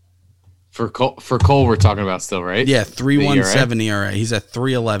 For Cole, we're talking about still, right? Yeah, 3.17 ERA. He's at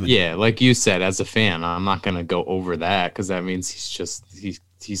 3.11. Yeah, like you said, as a fan, I'm not going to go over that because that means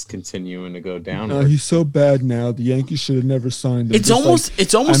he's continuing to go down. No, he's so bad now. The Yankees should have never signed him. It's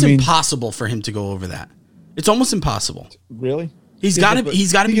almost impossible for him to go over that. It's almost impossible. Really? He's got to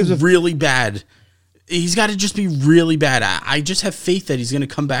be gives a- really bad. He's got to just be really bad. I just have faith that he's going to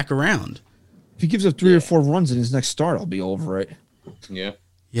come back around. If he gives up 3 or 4 runs in his next start, I'll be over it. Yeah.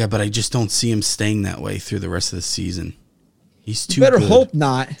 Yeah, but I just don't see him staying that way through the rest of the season. He's too Better good. hope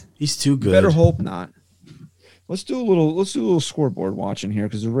not. He's too good. Better hope not. Let's do a little scoreboard watching here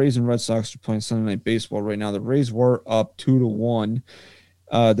because the Rays and Red Sox are playing Sunday Night Baseball right now. The Rays were up 2-1.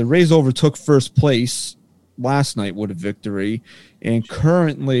 The Rays overtook first place last night with a victory, and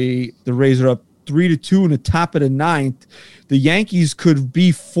currently the Rays are up 3-2 in the top of the 9th. The Yankees could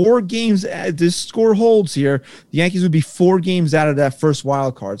be 4 games. This score holds here. The Yankees would be 4 games out of that first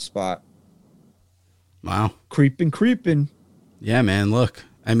wild card spot. Wow. Creeping. Yeah, man. Look,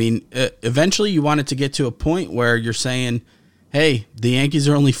 I mean, eventually you want it to get to a point where you're saying, hey, the Yankees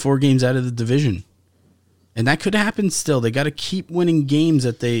are only 4 games out of the division. And that could happen still. They got to keep winning games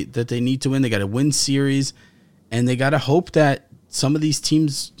that they need to win. They got to win series, and they got to hope that some of these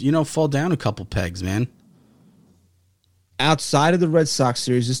teams, fall down a couple pegs, man. Outside of the Red Sox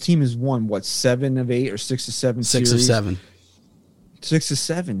series, this team has won, 7 of 8 or 6 of 7 6 series? of 7. 6 of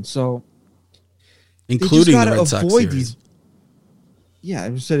 7. So Including the gotta Red Sox avoid series. Yeah,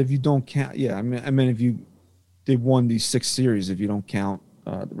 I said if you don't count. Yeah, I mean if they've won these 6 series if you don't count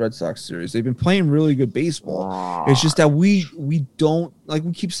the Red Sox series. They've been playing really good baseball. It's just that we don't, like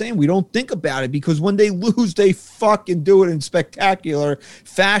we keep saying, we don't think about it because when they lose, they fucking do it in spectacular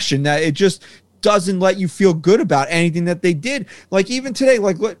fashion that it just doesn't let you feel good about anything that they did. Like even today,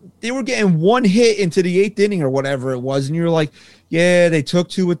 like they were getting 1 hit into the 8th inning or whatever it was, and you're like, yeah, they took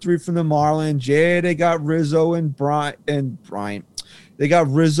 2 or 3 from the Marlins. Yeah, they got Rizzo and Bryant. They got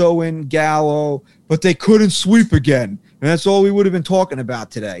Rizzo and Gallo, but they couldn't sweep again. And that's all we would have been talking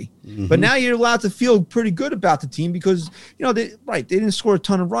about today. Mm-hmm. But now you're allowed to feel pretty good about the team because, they didn't score a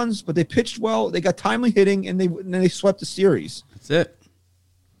ton of runs, but they pitched well. They got timely hitting, and they swept the series. That's it.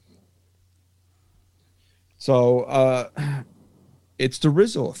 So it's the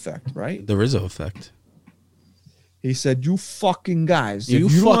Rizzo effect, right? The Rizzo effect. He said, you fucking guys, You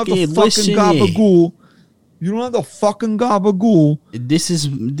if you don't have the fucking fucking gabagool, you don't have the fucking gabagool, This is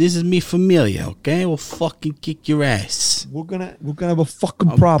me familiar, okay? We'll fucking kick your ass. we're gonna have a fucking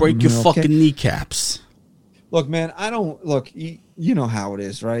I'll problem. break your here, okay? fucking kneecaps. Look, man, I don't look. You know how it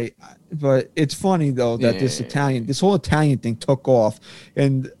is, right? But it's funny though that this whole Italian thing took off,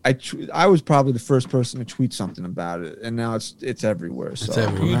 and I was probably the first person to tweet something about it, and now it's everywhere. So It's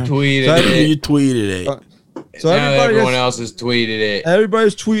everywhere. You tweeted it. You tweeted it. So Now everyone else has tweeted it.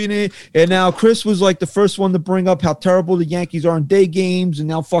 Everybody's tweeting it, and now Chris was like the first one to bring up how terrible the Yankees are in day games, and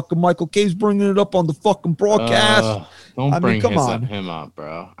now fucking Michael K's bringing it up on the fucking broadcast. Don't bring come on. him up,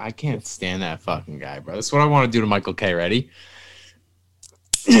 bro. I can't stand that fucking guy, bro. That's what I want to do to Michael K. Ready?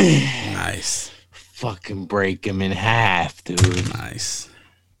 Nice. Fucking break him in half, dude. Nice.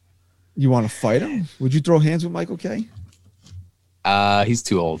 You want to fight him? Would you throw hands with Michael K? He's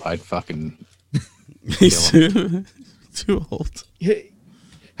too old. I'd fucking. He's too old. Hey,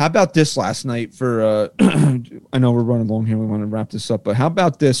 how about this last night for I know we're running long here, we want to wrap this up, but how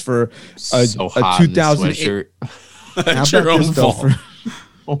about this for a 2008 how about Your own this, though, fault.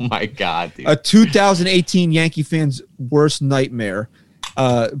 Oh my god, dude. a 2018 Yankee fan's worst nightmare?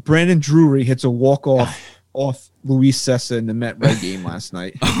 Brandon Drury hits a walk-off off Luis Sessa in the Met Red game last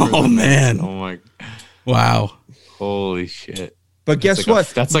night. Oh man. Oh my. Wow. Holy shit. But guess That's like what?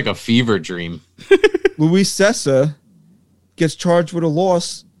 that's like a fever dream. Luis Sessa gets charged with a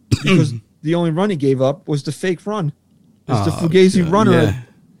loss because the only run he gave up was the fake run. It's the Fugazi God. runner.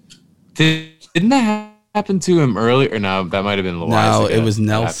 Yeah. Didn't that happen to him earlier? No, that might have been Loizaga. No, it was that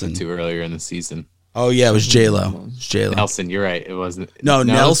Nelson. happened to earlier in the season. Oh yeah, it was J-Lo. J-Lo. Nelson, you're right. It wasn't. No,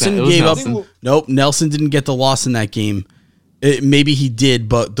 Nelson it was gave Nelson. up. Nope, Nelson didn't get the loss in that game. Maybe he did,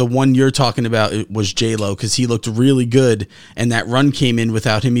 but the one you're talking about it was J-Lo because he looked really good, and that run came in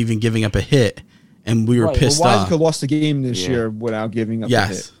without him even giving up a hit, and we were Right, pissed well, off. Weizsäcker lost the game this Yeah. year without giving up a hit.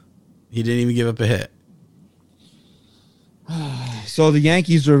 Yes, he didn't even give up a hit. So the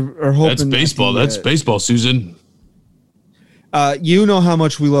Yankees are hoping That's baseball. That's baseball, Susan. You know how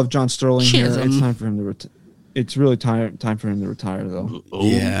much we love John Sterling here. Chisholm. It's time for him to retire. It's really time for him to retire, though. Oh,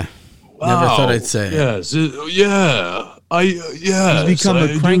 Yeah, never thought I'd say it. Yes. Yeah. Yes. He's become I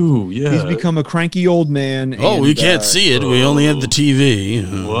a crank. do, yeah. He's become a cranky old man. Oh, and, we can't see it. We only have the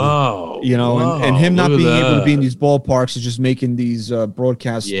TV. Wow. You know, and Wow, him not look at being able to that. be in these ballparks is just making these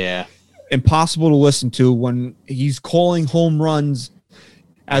broadcasts Yeah. impossible to listen to when he's calling home runs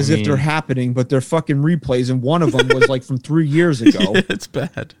as if they're happening, but they're fucking replays, and one of them was like from 3 years ago. It's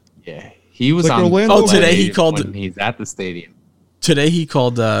bad. Yeah. He was Like on. Orlando Oh, today he called when he's at the stadium. Today he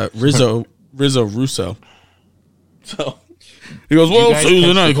called Rizzo Russo. So he goes, well, guys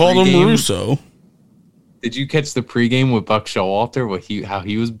Susan, catch I the called him pregame? Russo. Did you catch the pregame with Buck Showalter? How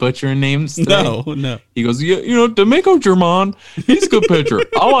he was butchering names? Today? No. He goes, yeah, D'Amico Germán, he's a good pitcher.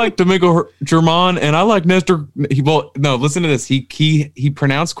 I like D'Amico Germán, and I like Nestor. Listen to this. He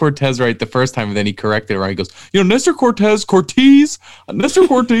pronounced Cortez right the first time, and then he corrected it right. He goes, Nestor Cortez, he's a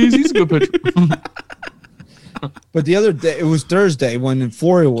good pitcher. But the other day, it was Thursday when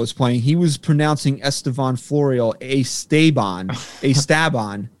Florial was playing. He was pronouncing Estevan Florial a stab-on. A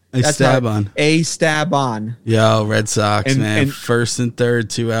stab-on. Yo, Red Sox, And- man. and- First and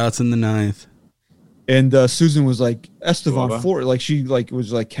third, 2 outs in the 9th. And Susan was like, Estevan Florial. Florial. Like, she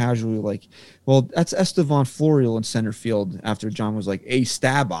was like casually like, well, that's Estevan Florial in center field after John was like, a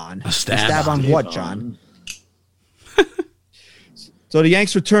stab-on. A stab-on. What, John? So the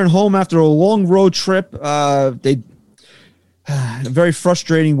Yanks return home after a long road trip. A very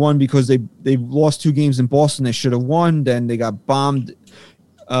frustrating one because they lost 2 games in Boston they should have won. Then they got bombed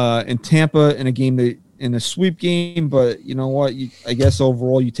in Tampa in a game in a sweep game. But you know what? I guess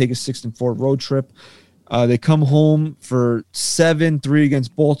overall you take a 6-4 road trip. They come home for 7-3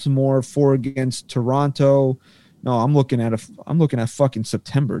 against Baltimore, 4 against Toronto. No, I'm looking at fucking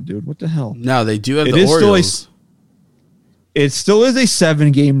September, dude. What the hell? No, they do have It the is still Orioles. It still is a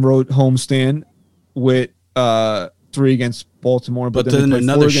 7-game road homestand with 3 against Baltimore, but then then they play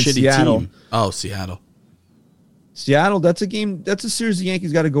another 4 against shitty Seattle. team. Oh, Seattle. Seattle, that's a series the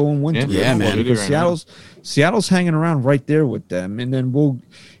Yankees got to go and win. Yeah, to. yeah, man. Because Seattle's hanging around right there with them, and then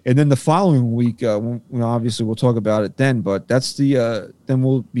the following week, obviously we'll talk about it then. But that's then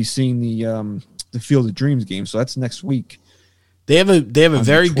we'll be seeing the Field of Dreams game. So that's next week. They have a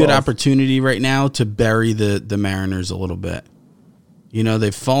very good 12th. opportunity right now to bury the Mariners a little bit.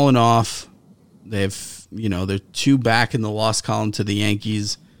 They've fallen off. They're 2 back in the loss column to the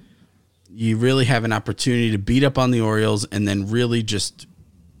Yankees. You really have an opportunity to beat up on the Orioles and then really just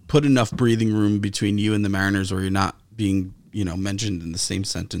put enough breathing room between you and the Mariners where you're not being, mentioned in the same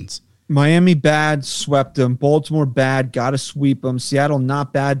sentence. Miami bad, swept them. Baltimore bad, got to sweep them. Seattle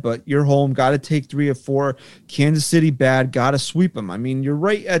not bad, but you're home, got to take 3 or 4. Kansas City bad, got to sweep them. I mean, you're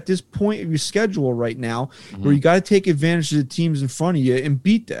right at this point of your schedule right now where you got to take advantage of the teams in front of you and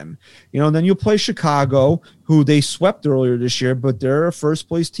beat them. Then you'll play Chicago, who they swept earlier this year, but they're a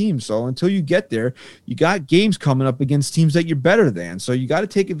first-place team. So until you get there, you got games coming up against teams that you're better than. So you got to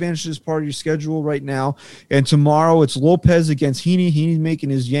take advantage of this part of your schedule right now. And tomorrow it's Lopez against Heaney. Heaney's making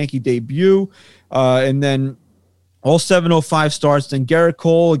his Yankee debut. And then all 7:05 starts. Then Garrett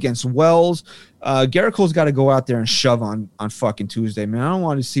Cole against Wells. Garrett Cole's got to go out there and shove on fucking Tuesday, man. I don't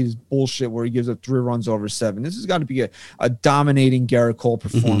want to see this bullshit where he gives up 3 runs over 7. This has got to be a dominating Garrett Cole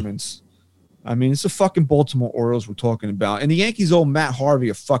performance. I mean, it's the fucking Baltimore Orioles we're talking about. And the Yankees owe Matt Harvey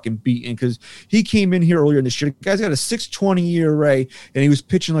a fucking beating because he came in here earlier in this year. The guy's got a 6.20 ERA, and he was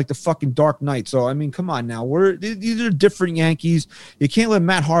pitching like the fucking Dark Knight. So, I mean, come on now. These are different Yankees. You can't let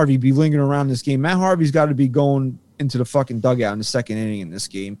Matt Harvey be lingering around this game. Matt Harvey's got to be going into the fucking dugout in the 2nd inning in this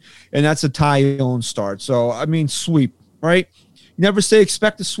game. And that's a tie-own start. So, I mean, sweep, right? You never say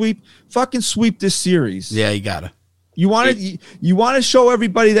expect a sweep. Fucking sweep this series. Yeah, you got to. You want to show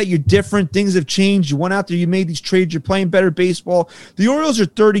everybody that you're different. Things have changed. You went out there, you made these trades, you're playing better baseball. The Orioles are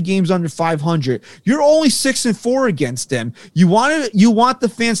 30 games under 500. You're only 6-4 against them. You want the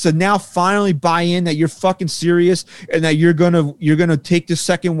fans to now finally buy in that you're fucking serious and that you're gonna take the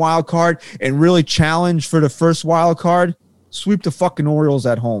second wild card and really challenge for the first wild card. Sweep the fucking Orioles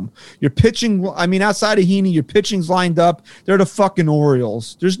at home. Your pitching, I mean, outside of Heaney, your pitching's lined up. They're the fucking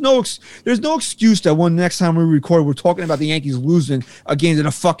Orioles. There's no excuse that when next time we record, we're talking about the Yankees losing a game to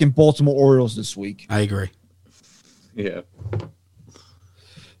the fucking Baltimore Orioles this week. I agree. Yeah.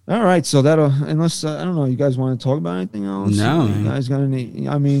 All right, so unless I don't know, you guys want to talk about anything else? No. You guys got any?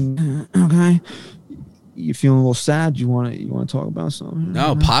 I mean, okay. You feeling a little sad? You want to talk about something?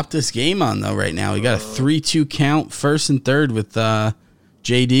 No, pop this game on though right now. We got a 3-2 count, 1st and 3rd with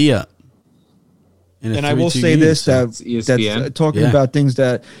JD up. And I will say this, It's ESPN. that's talking Yeah. about things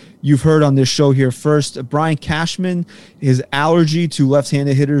that you've heard on this show here. First, Brian Cashman, his allergy to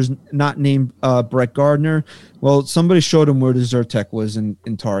left-handed hitters not named Brett Gardner. Well, somebody showed him where the Zyrtec was in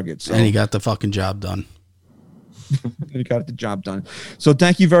Target. So And he got the fucking job done. he got the job done. So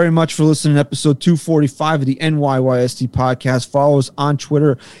thank you very much for listening to episode 245 of the NYYST podcast. Follow us on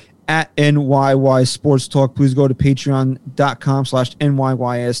Twitter at NYY Sports Talk. Please go to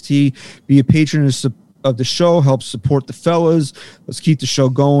patreon.com/NYYST. Be a patron of the show. Help support the fellas. Let's keep the show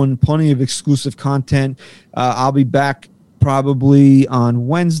going. Plenty of exclusive content. I'll be back probably on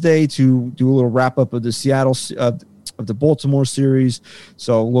Wednesday to do a little wrap up of the Seattle of the Baltimore series.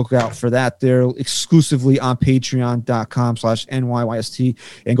 So look out for that there exclusively on patreon.com/NYYST,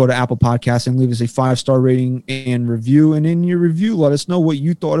 and go to Apple Podcasts and leave us a 5-star rating and review. And in your review, let us know what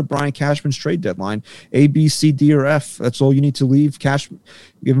you thought of Brian Cashman's trade deadline. A, B, C, D, or F. That's all you need to leave. Cashman,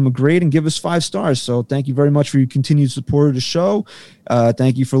 give him a grade and give us 5 stars. So thank you very much for your continued support of the show.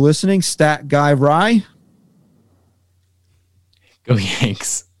 Thank you for listening. Stat Guy Rye. Go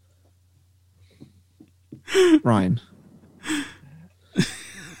Yanks. Ryan.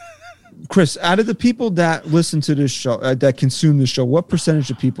 Chris, out of the people that listen to this show, that consume this show, what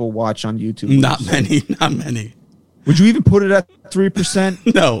percentage of people watch on YouTube? Not many. Not many. Would you even put it at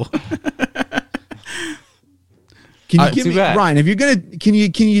 3%? No. Can you give me, Ryan? If you're gonna, can you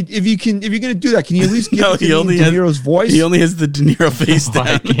if you're gonna do that, can you at least give No, De Niro's voice? He only has the De Niro face down.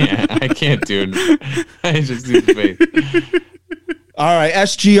 I can't do it. I just do the face. All right,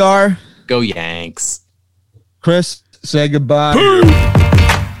 SGR. Go Yanks. Chris, say goodbye.